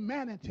keep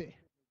humanity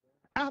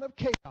out of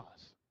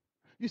chaos.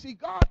 You see,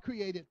 God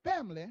created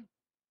family.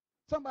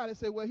 Somebody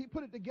say, well, he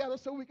put it together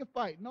so we can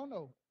fight.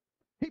 No.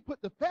 He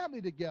put the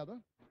family together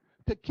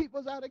to keep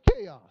us out of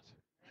chaos.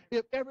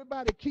 If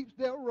everybody keeps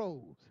their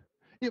roles,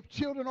 if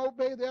children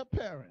obey their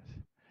parents,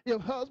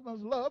 if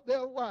husbands love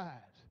their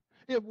wives,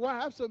 if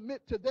wives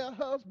submit to their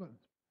husbands,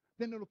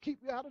 then it'll keep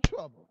you out of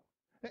trouble.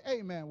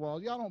 Amen,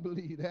 Walls. Y'all don't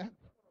believe that.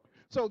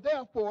 So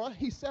therefore,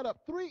 he set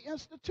up 3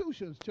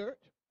 institutions, church.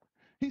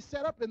 He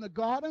set up in the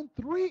garden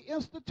 3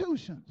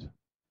 institutions,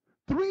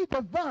 3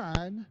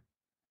 divine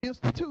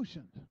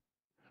institutions.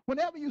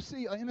 Whenever you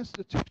see an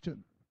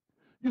institution,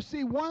 you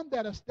see one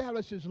that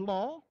establishes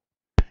law,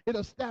 it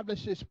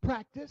establishes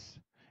practice,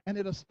 and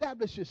it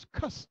establishes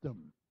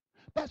custom.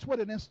 That's what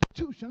an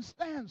institution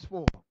stands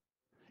for.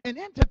 An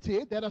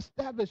entity that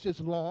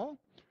establishes law,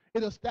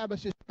 it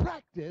establishes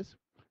practice,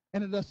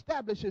 and it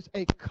establishes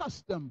a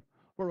custom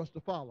for us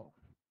to follow.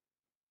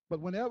 But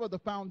whenever the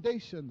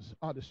foundations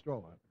are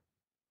destroyed,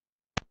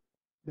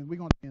 then we're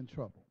going to be in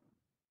trouble.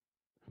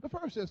 The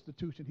first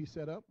institution he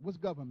set up was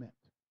government.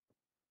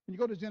 When you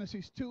go to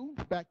Genesis 2,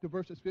 back to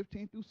verses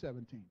 15 through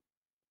 17.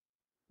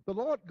 The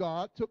Lord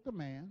God took the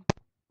man,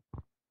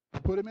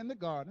 put him in the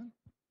garden,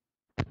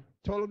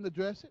 told him to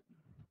dress it,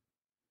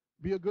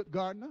 be a good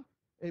gardener,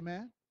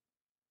 amen.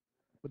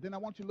 But then I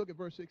want you to look at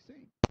verse 16.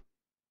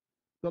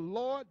 The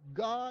Lord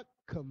God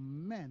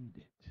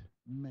commanded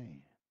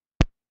man.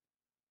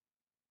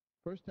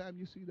 First time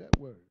you see that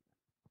word.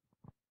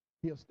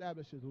 He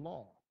establishes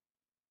law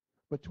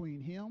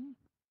between him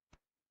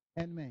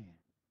and man.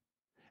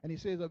 And he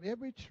says, of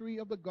every tree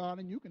of the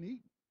garden you can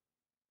eat,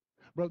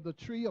 but of the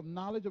tree of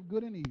knowledge of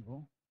good and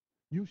evil,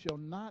 you shall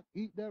not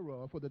eat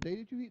thereof, for the day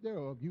that you eat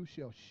thereof, you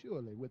shall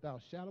surely,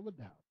 without shadow of a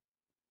doubt,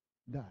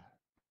 die.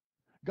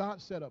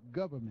 God set up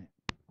government.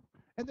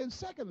 And then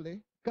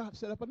secondly, God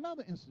set up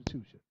another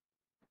institution.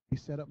 He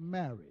set up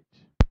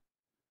marriage.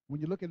 When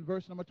you look in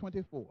verse number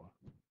 24,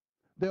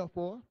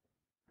 therefore,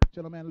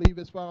 shall a man leave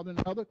his father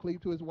and mother,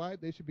 cleave to his wife,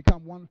 they should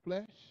become one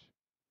flesh,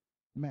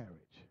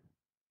 marriage.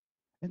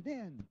 And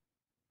then,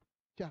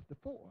 chapter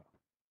 4,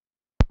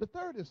 the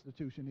third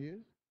institution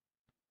is,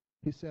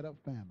 he set up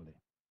family.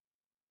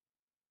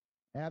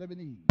 Adam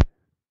and Eve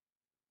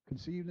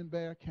conceived and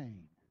bare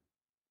Cain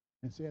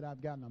and said,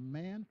 I've gotten a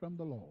man from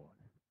the Lord.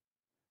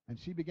 And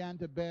she began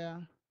to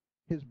bear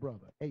his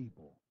brother,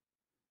 Abel.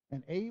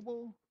 And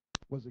Abel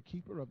was the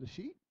keeper of the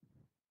sheep.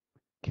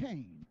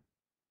 Cain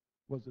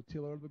was the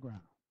tiller of the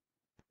ground.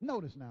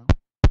 Notice now,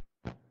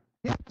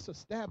 in this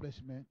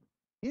establishment,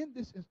 in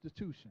this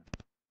institution,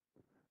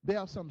 there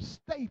are some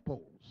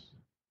staples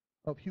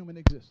of human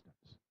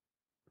existence.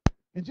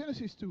 In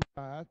Genesis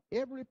 2:5,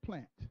 every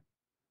plant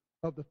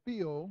of the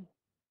field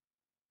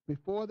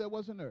before there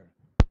was an earth,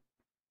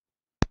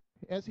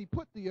 as he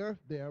put the earth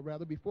there,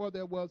 rather, before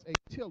there was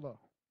a tiller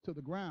to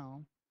the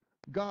ground,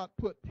 God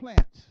put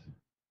plants,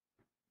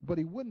 but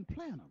he wouldn't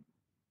plant them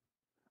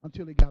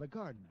until he got a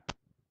gardener.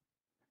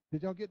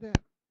 Did y'all get that?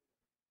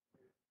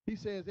 He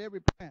says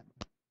every plant,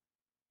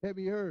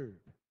 every herb,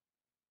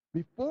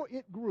 before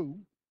it grew,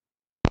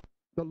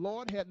 the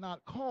Lord had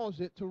not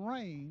caused it to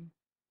rain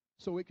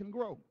so it can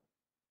grow,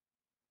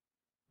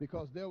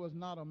 because there was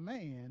not a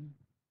man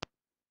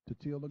to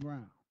till the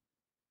ground.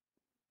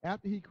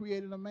 After he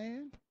created a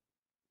man,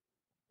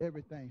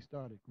 everything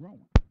started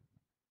growing.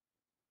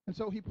 And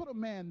so he put a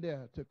man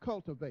there to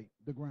cultivate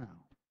the ground.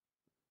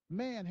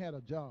 Man had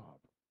a job.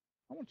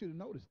 I want you to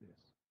notice this.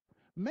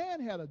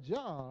 Man had a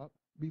job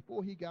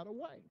before he got a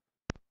wife.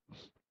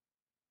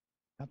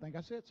 I think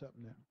I said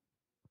something there.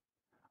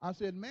 I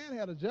said man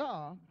had a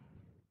job.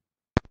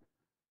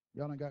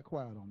 Y'all done got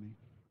quiet on me.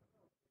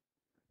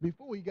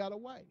 Before he got a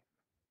wife.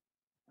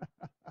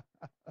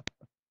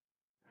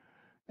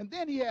 And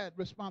then he had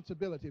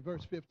responsibility,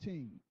 verse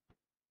 15.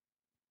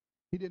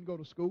 He didn't go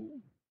to school,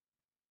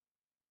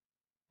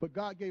 but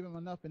God gave him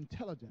enough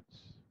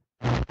intelligence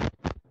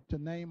to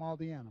name all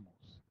the animals.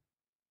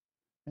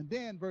 And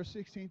then verse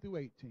 16 through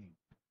 18,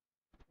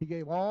 he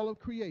gave all of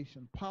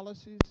creation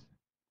policies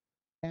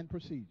and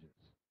procedures.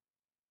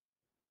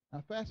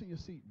 Now fasten your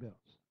seat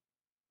belts.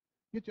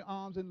 Get your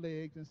arms and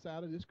legs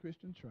inside of this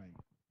Christian train.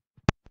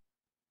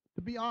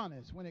 To be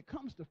honest, when it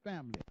comes to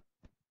family,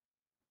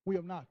 we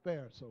have not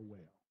fared so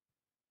well.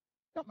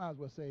 You might as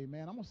well say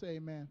amen. I'm going to say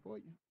amen for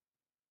you.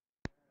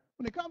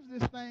 When it comes to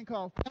this thing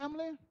called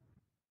family,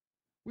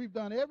 we've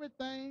done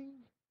everything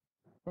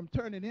from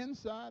turning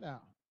inside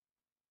out.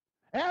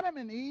 Adam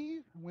and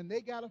Eve, when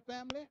they got a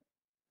family,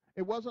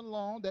 it wasn't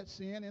long that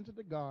sin entered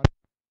the garden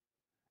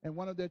and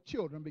one of their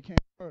children became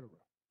a murderer.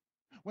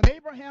 When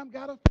Abraham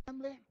got a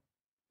family,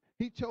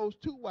 he chose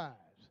 2 wives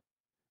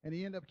and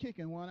he ended up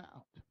kicking one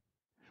out.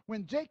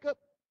 When Jacob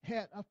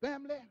had a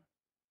family,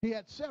 he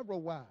had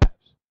several wives,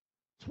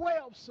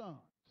 12 sons,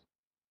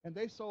 and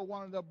they sold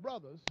one of their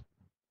brothers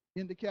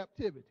into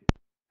captivity.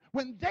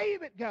 When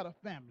David got a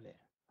family,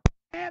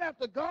 a man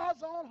after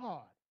God's own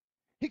heart,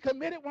 he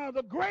committed one of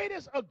the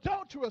greatest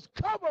adulterous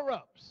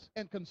cover-ups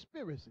and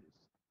conspiracies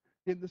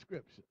in the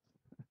scriptures.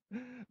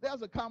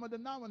 There's a common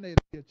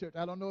denominator here, church.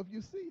 I don't know if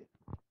you see it,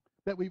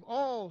 that we've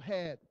all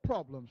had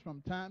problems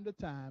from time to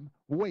time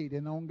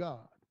waiting on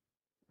God.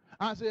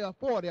 Isaiah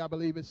 40, I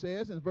believe it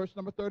says, in verse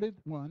number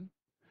 31,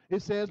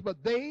 it says,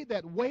 "But they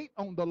that wait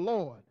on the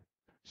Lord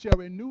shall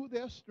renew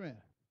their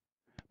strength.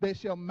 They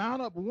shall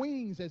mount up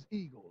wings as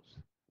eagles.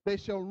 They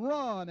shall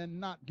run and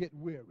not get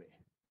weary.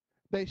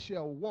 They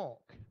shall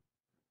walk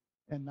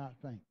and not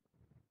faint."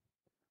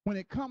 When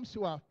it comes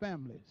to our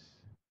families,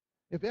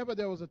 if ever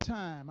there was a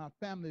time our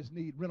families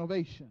need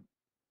renovation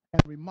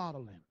and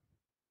remodeling,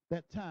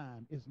 that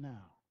time is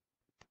now.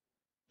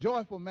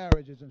 Joyful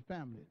marriages and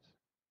families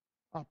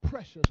are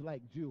precious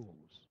like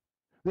jewels.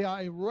 They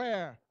are a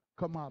rare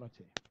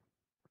commodity.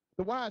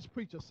 The wise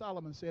preacher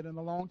Solomon said in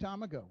a long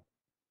time ago,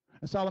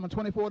 in Solomon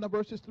 24, and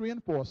verses 3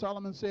 and 4,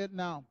 Solomon said,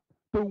 "Now,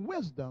 through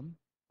wisdom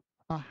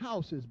a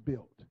house is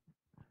built,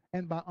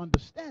 and by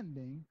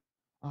understanding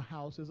a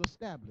house is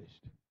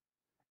established,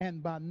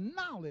 and by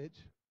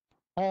knowledge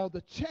all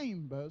the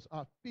chambers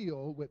are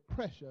filled with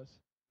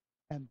precious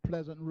and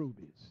pleasant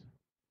rubies."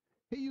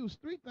 He used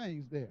 3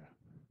 things there.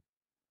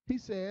 He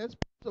says,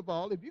 first of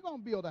all, if you're going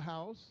to build a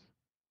house,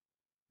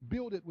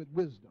 build it with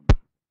wisdom.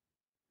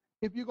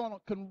 If you're going to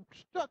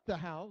construct a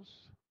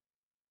house,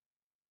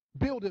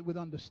 build it with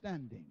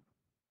understanding.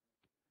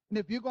 And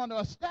if you're going to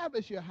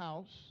establish your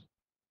house,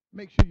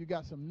 make sure you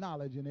got some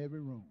knowledge in every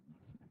room.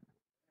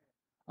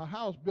 A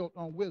house built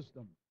on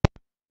wisdom,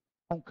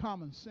 on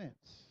common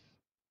sense,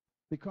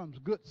 becomes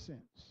good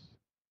sense.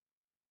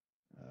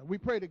 We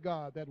pray to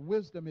God that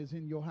wisdom is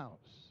in your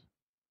house.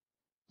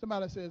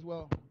 Somebody says,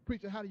 "Well,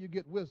 preacher, how do you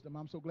get wisdom?"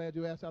 I'm so glad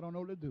you asked. I don't know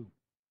what to do.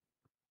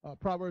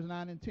 Proverbs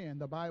 9 and 10,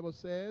 the Bible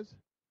says,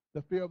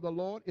 "The fear of the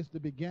Lord is the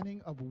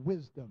beginning of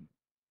wisdom,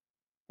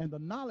 and the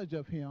knowledge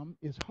of him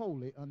is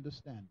holy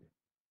understanding."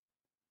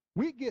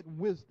 We get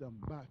wisdom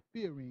by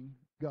fearing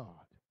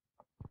God.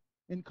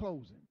 In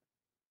closing,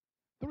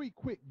 3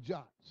 quick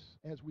jots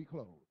as we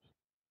close.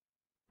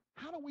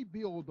 How do we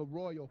build the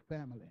royal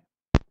family?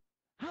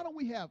 How do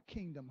we have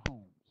kingdom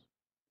homes?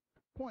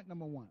 Point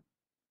number 1,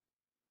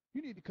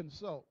 you need to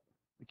consult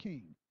the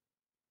king.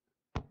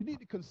 You need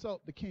to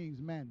consult the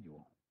king's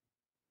manual.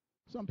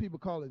 Some people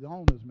call it the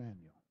owner's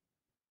manual.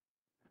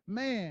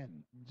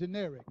 Man,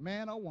 generic,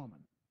 man or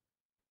woman,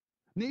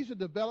 needs to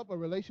develop a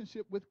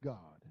relationship with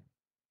God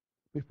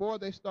before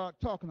they start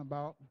talking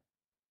about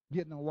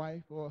getting a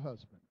wife or a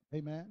husband.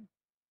 Amen?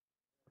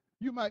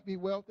 You might be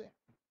wealthy.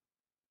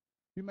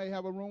 You may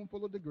have a room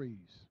full of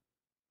degrees.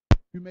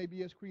 You may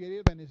be as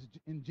creative and as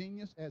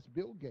ingenious as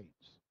Bill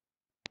Gates.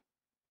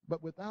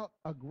 But without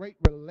a great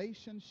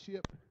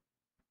relationship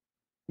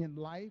in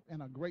life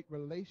and a great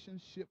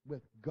relationship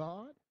with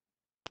God,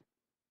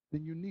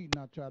 then you need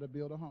not try to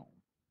build a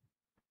home.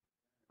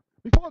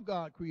 Before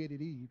God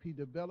created Eve, he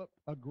developed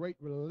a great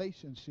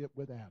relationship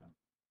with Adam.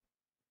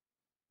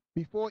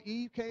 Before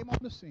Eve came on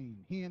the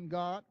scene, he and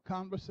God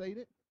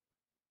conversated.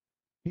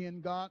 He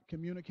and God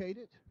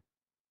communicated.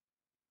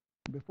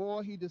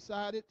 Before he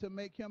decided to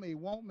make him a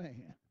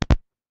woman,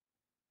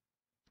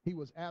 he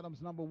was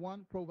Adam's number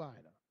 1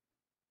 provider.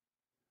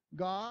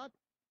 God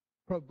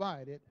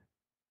provided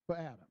for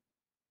Adam.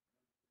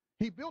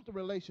 He built a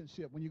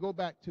relationship. When you go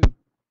back to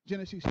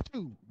Genesis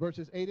 2,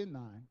 verses 8 and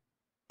 9,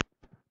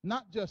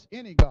 not just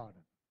any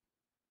garden,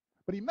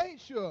 but he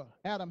made sure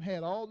Adam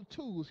had all the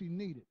tools he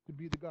needed to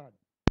be the gardener.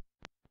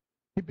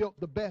 He built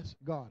the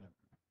best garden.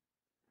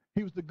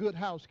 He was the good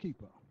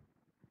housekeeper.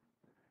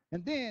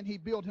 And then he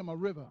built him a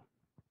river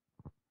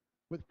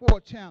with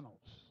 4 channels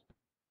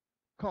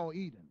called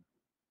Eden.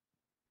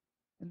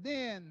 And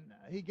then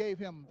he gave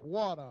him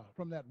water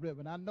from that river.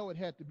 And I know it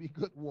had to be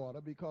good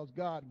water because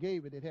God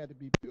gave it. It had to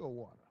be pure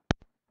water.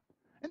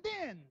 And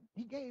then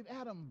he gave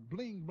Adam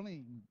bling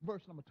bling,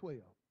 verse number 12.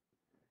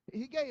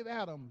 He gave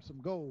Adam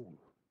some gold.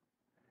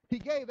 He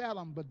gave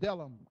Adam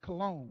bdellium,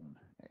 cologne.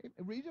 Hey,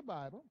 read your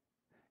Bible.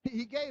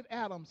 He gave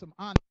Adam some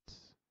onyx.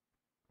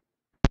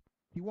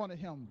 He wanted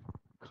him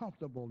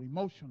comfortable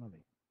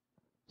emotionally,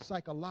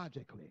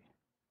 psychologically,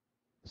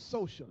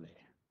 socially.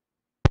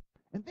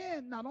 And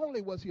then not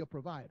only was he a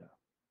provider,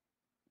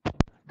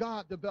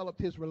 God developed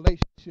his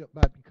relationship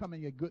by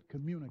becoming a good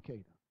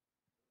communicator.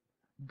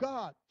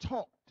 God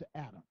talked to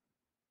Adam.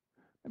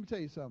 Let me tell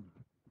you something.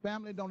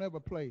 Family, don't ever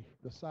play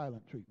the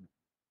silent treatment.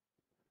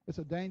 It's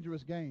a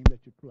dangerous game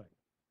that you play.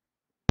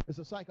 It's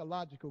a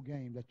psychological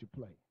game that you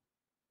play.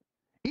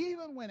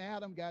 Even when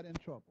Adam got in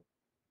trouble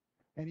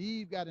and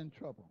Eve got in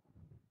trouble,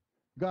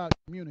 God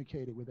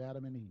communicated with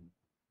Adam and Eve.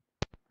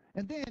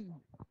 And then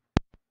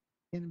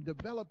in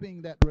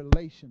developing that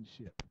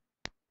relationship,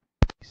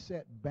 he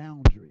set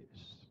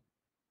boundaries.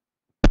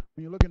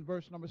 When you look in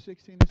verse number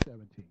 16 and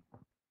 17,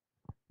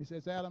 he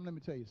says, Adam, let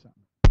me tell you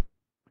something.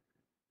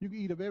 You can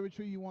eat of every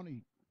tree you want to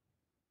eat.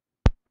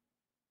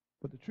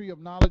 But the tree of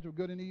knowledge of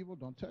good and evil,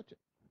 don't touch it.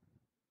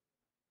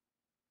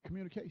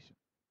 Communication.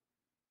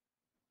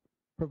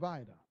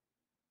 Provider.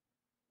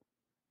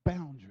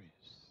 Boundaries.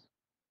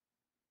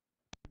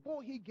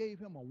 Before he gave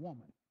him a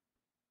woman,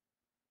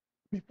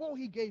 before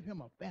he gave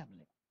him a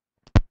family,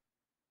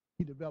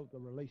 he developed a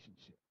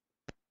relationship.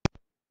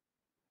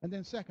 And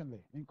then secondly,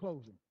 in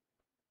closing,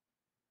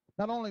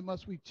 not only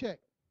must we check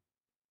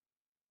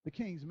the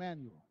King's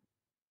Manual,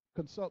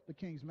 consult the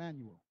King's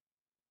Manual.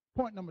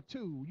 Point number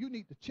 2, you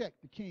need to check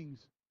the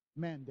King's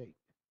mandate.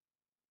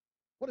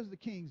 What is the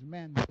King's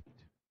mandate?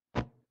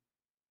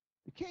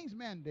 The King's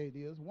mandate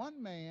is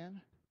one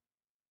man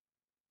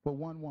for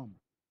one woman.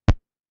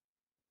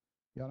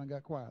 Y'all done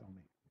got quiet on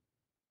me.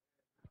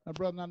 Now,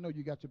 brother, I know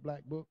you got your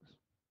black books.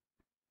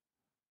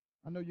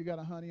 I know you got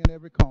a honey in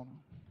every corner,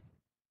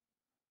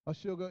 a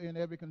sugar in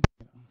every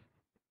container.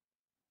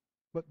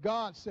 But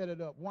God set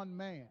it up, one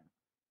man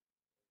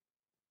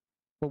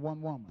for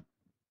one woman.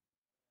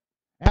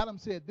 Adam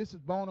said, this is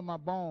bone of my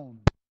bone,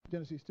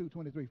 Genesis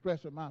 2:23,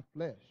 flesh of my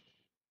flesh.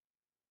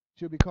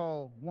 She'll be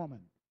called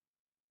woman.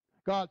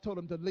 God told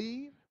him to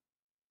leave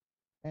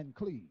and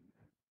cleave.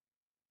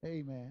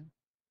 Amen.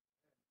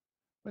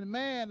 When a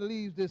man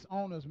leaves this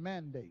owner's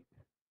mandate,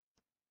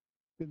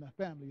 then the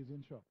family is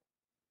in trouble.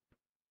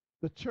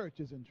 The church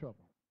is in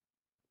trouble.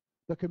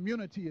 The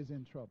community is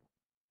in trouble.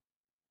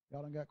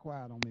 Y'all done got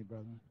quiet on me,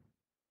 brother.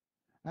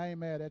 I ain't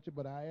mad at you,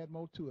 but I add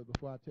more to it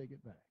before I take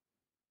it back.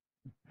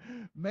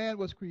 Man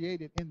was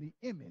created in the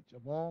image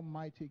of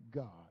Almighty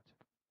God.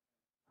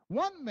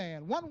 One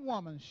man, one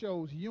woman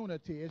shows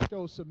unity. It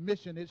shows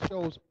submission. It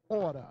shows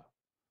order.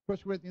 1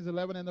 Corinthians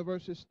 11 and the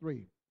verses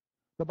 3.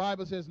 The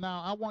Bible says,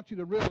 now I want you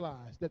to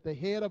realize that the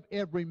head of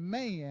every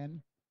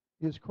man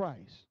is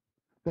Christ.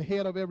 The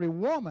head of every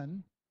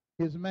woman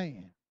is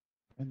man.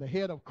 And the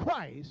head of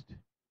Christ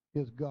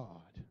is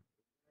God.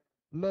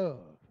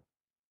 Love.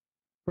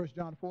 1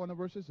 John 4 and the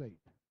verses 8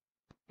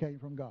 came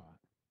from God.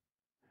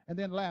 And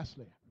then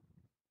lastly,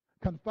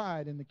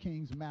 confide in the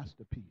King's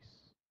masterpiece.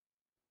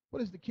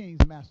 What is the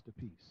King's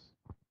masterpiece?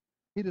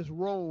 It is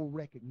role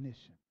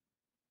recognition.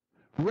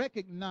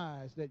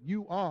 Recognize that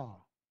you are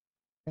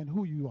and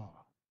who you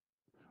are.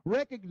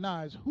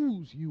 Recognize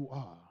whose you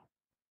are.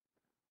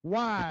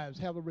 Wives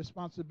have a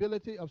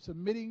responsibility of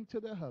submitting to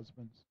their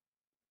husbands.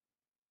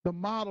 The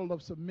model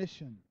of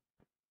submission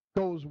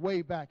goes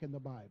way back in the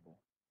Bible.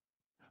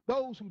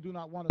 Those who do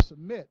not want to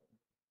submit,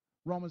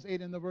 Romans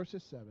 8 and the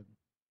verses 7,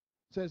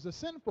 says the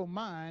sinful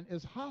mind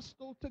is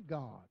hostile to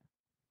God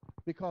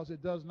because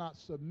it does not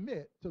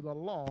submit to the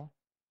law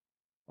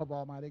of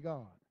Almighty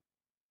God.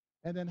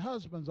 And then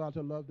husbands are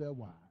to love their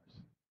wives,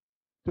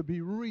 to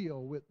be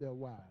real with their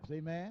wives.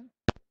 Amen?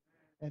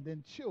 And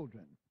then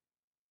children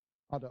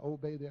are to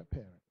obey their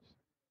parents.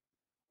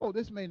 Oh,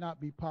 this may not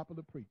be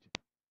popular preaching,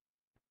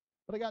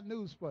 but I got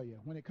news for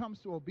you. When it comes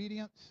to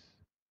obedience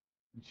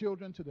and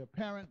children to their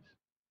parents,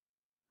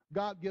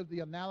 God gives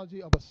the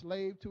analogy of a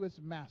slave to his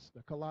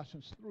master,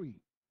 Colossians 3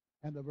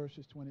 and the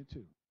verses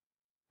 22.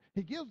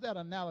 He gives that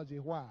analogy.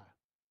 Why?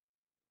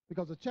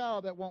 Because a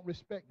child that won't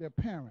respect their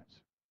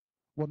parents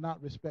will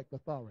not respect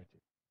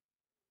authority.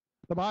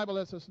 The Bible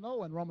lets us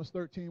know in Romans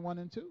 13, 1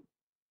 and 2,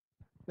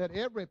 that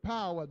every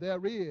power there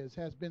is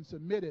has been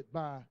submitted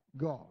by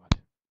God.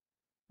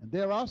 And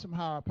there are some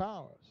higher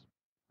powers,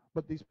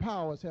 but these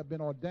powers have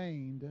been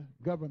ordained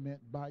government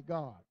by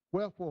God.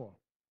 Wherefore,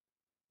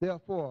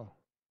 therefore,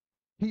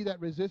 he that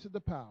resisteth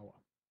the power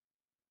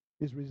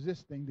is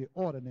resisting the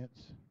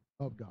ordinance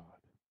of God.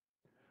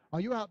 Are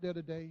you out there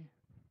today?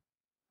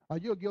 Are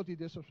you a guilty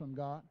disciple from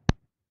God?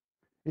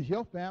 Is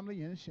your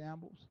family in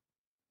shambles?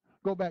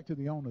 Go back to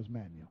the owner's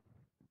manual.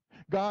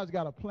 God's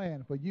got a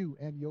plan for you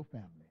and your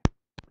family.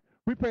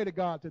 We pray to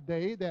God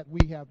today that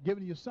we have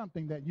given you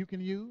something that you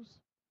can use,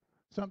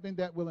 something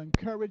that will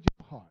encourage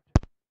your heart,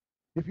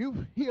 If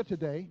you're here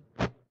today,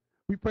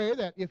 we pray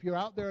that if you're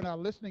out there in our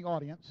listening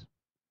audience,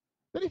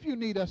 that if you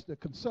need us to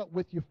consult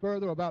with you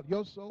further about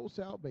your soul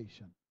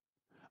salvation,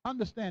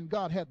 understand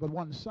God had but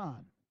one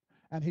son,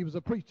 and he was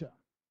a preacher.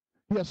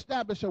 He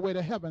established a way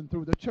to heaven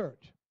through the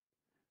church.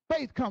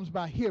 Faith comes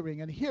by hearing,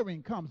 and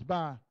hearing comes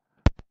by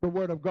the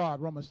word of God,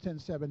 Romans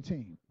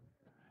 10:17.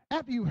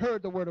 After you've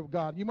heard the word of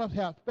God, you must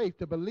have faith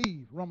to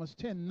believe, Romans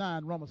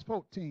 10:9, Romans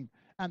 14,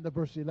 and the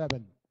verse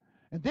 11.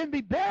 And then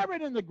be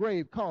buried in the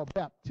grave called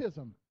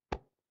baptism.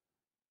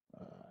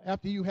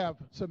 After you have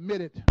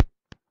submitted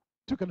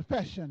to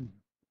confession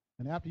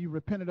and after you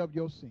repented of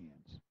your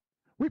sins.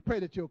 We pray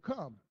that you'll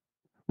come.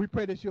 We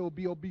pray that you'll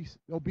be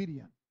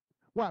obedient.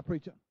 Why,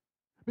 preacher?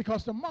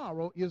 Because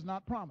tomorrow is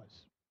not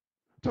promised.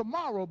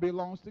 Tomorrow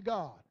belongs to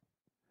God.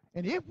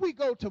 And if we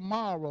go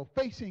tomorrow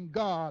facing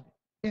God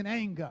in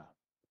anger,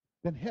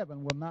 then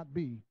heaven will not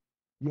be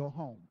your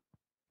home.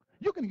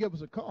 You can give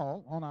us a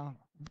call on our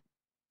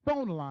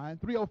phone line,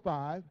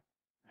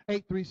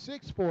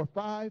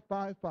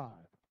 305-836-4555.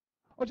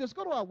 Or just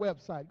go to our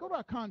website, go to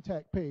our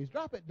contact page,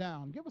 drop it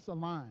down, give us a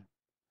line.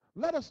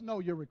 Let us know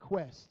your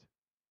request.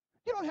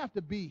 You don't have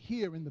to be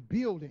here in the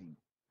building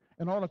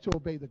in order to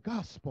obey the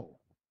gospel.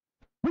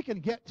 We can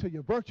get to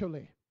you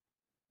virtually,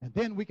 and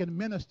then we can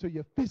minister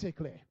you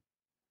physically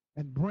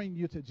and bring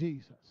you to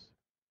Jesus.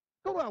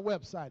 Go to our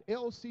website,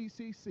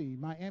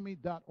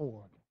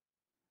 lcccmiami.org,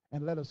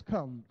 and let us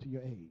come to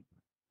your aid.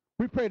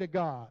 We pray to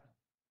God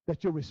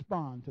that you'll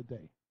respond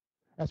today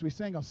as we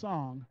sing a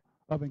song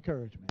of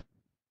encouragement.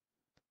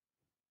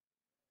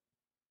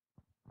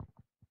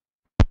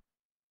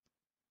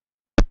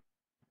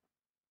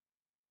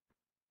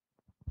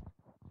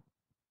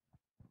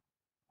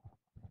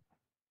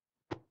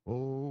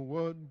 Oh,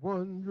 what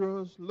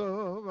wondrous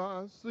love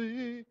I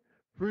see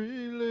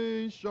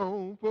freely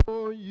shown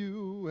for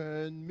you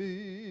and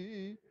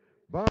me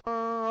by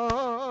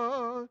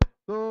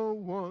the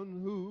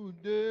one who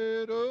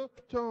did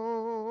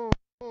atone,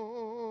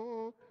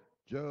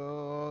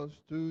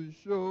 just to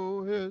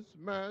show his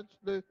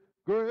matchless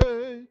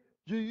grace.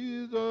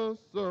 Jesus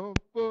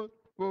suffered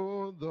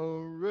for the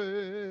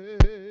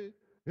race.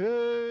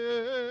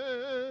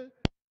 Hey,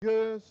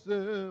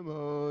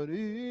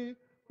 Gethsemane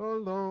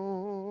alone.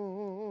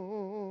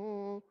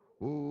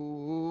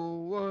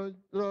 Oh, what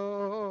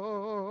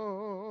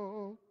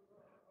love,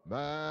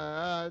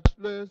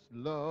 matchless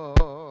love.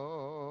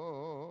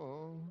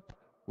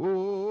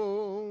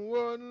 Oh,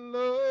 what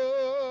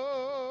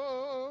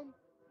love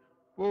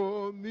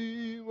for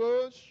me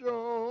was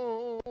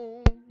shown.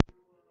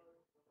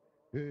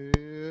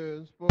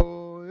 Is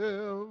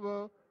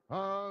forever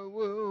I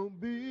will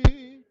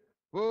be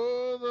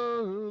for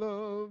the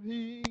love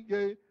he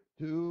gave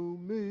to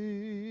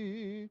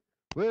me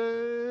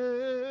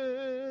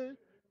when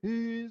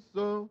he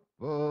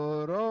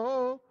suffered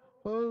all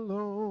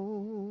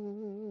alone.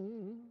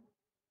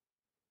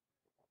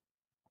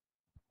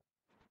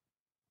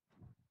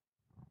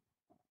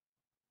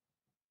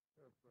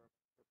 Let's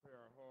prepare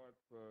our hearts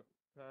for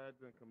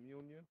tithes and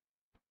communion.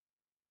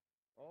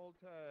 All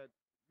tithes,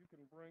 you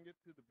can bring it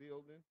to the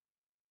building,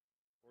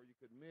 or you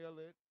could mail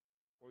it,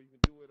 or you can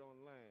do it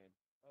online.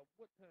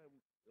 What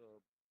time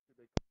should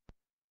they come?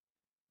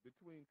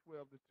 Between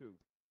 12 to 2.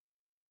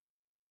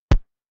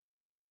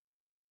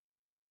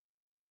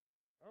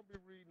 I'll be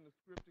reading the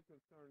scripture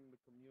concerning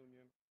the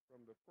communion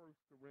from the 1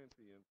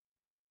 Corinthians,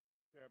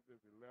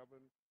 chapters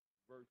 11,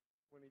 verse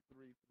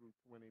 23 through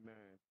 29.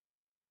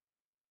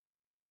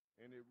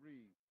 And it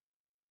reads,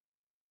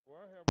 For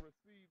I have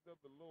received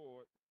of the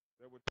Lord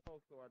that which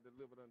also I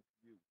delivered unto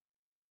you,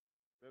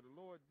 that the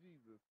Lord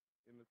Jesus,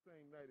 in the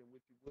same night in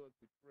which he was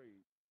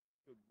betrayed,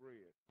 took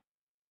bread.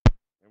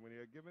 And when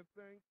he had given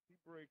thanks, he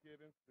brake it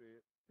and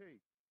said,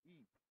 Take,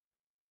 eat.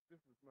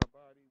 This is my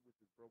body, which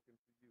is broken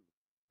for you.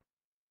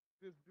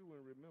 This do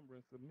in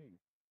remembrance of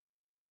me.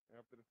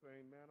 After the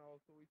same manner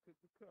also he took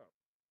the cup.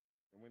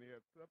 And when he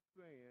had supped,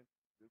 saying,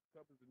 This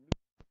cup is the New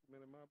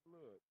Testament in my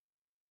blood.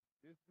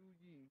 This do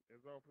ye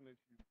as often as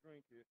you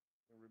drink it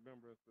in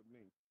remembrance of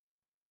me.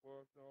 For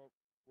as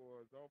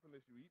often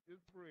as you eat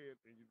this bread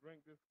and you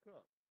drink this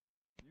cup,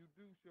 you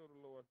do show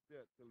the Lord's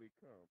death till he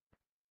come.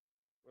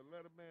 But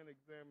let a man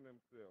examine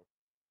himself.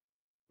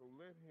 So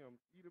let him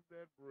eat of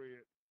that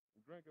bread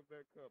and drink of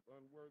that cup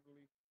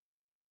unworthily,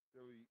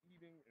 till he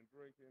eating and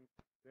drinking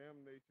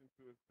damnation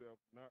to himself,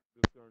 not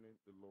discerning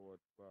the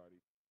Lord's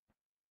body.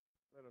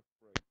 Let us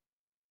pray.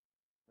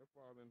 Our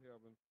Father in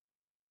heaven,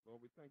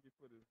 Lord, we thank you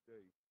for this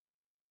day.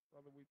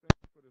 Father, we thank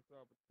you for this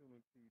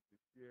opportunity to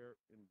share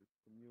in the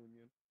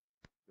communion,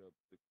 the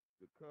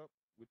cup,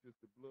 which is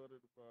the blood of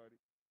the body,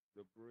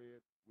 the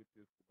bread, which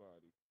is the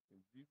body.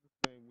 In Jesus'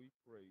 name we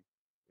pray.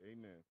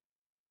 Amen.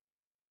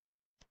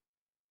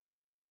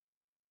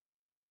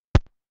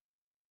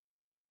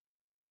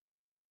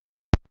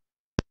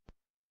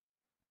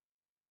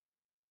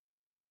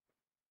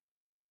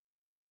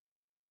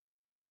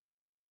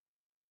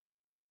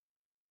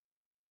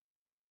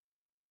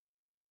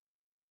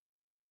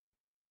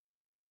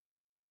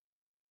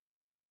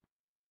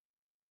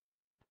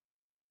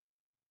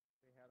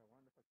 We had a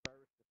wonderful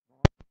service this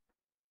morning.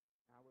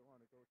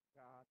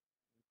 God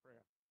in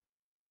prayer.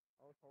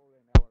 Most holy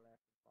and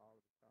everlasting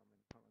Father, we come in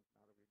humans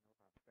now that we know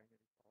how to thank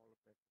you for all the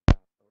blessings God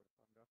bestowed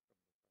upon us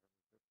from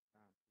the service this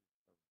time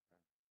to the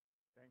service time.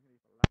 Thank you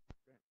for life,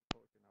 strength, and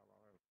portion of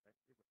our earth. Thank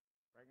you for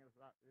bringing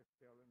us out this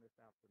building this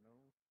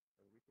afternoon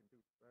so we can do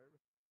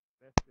service.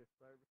 Bless this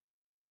service.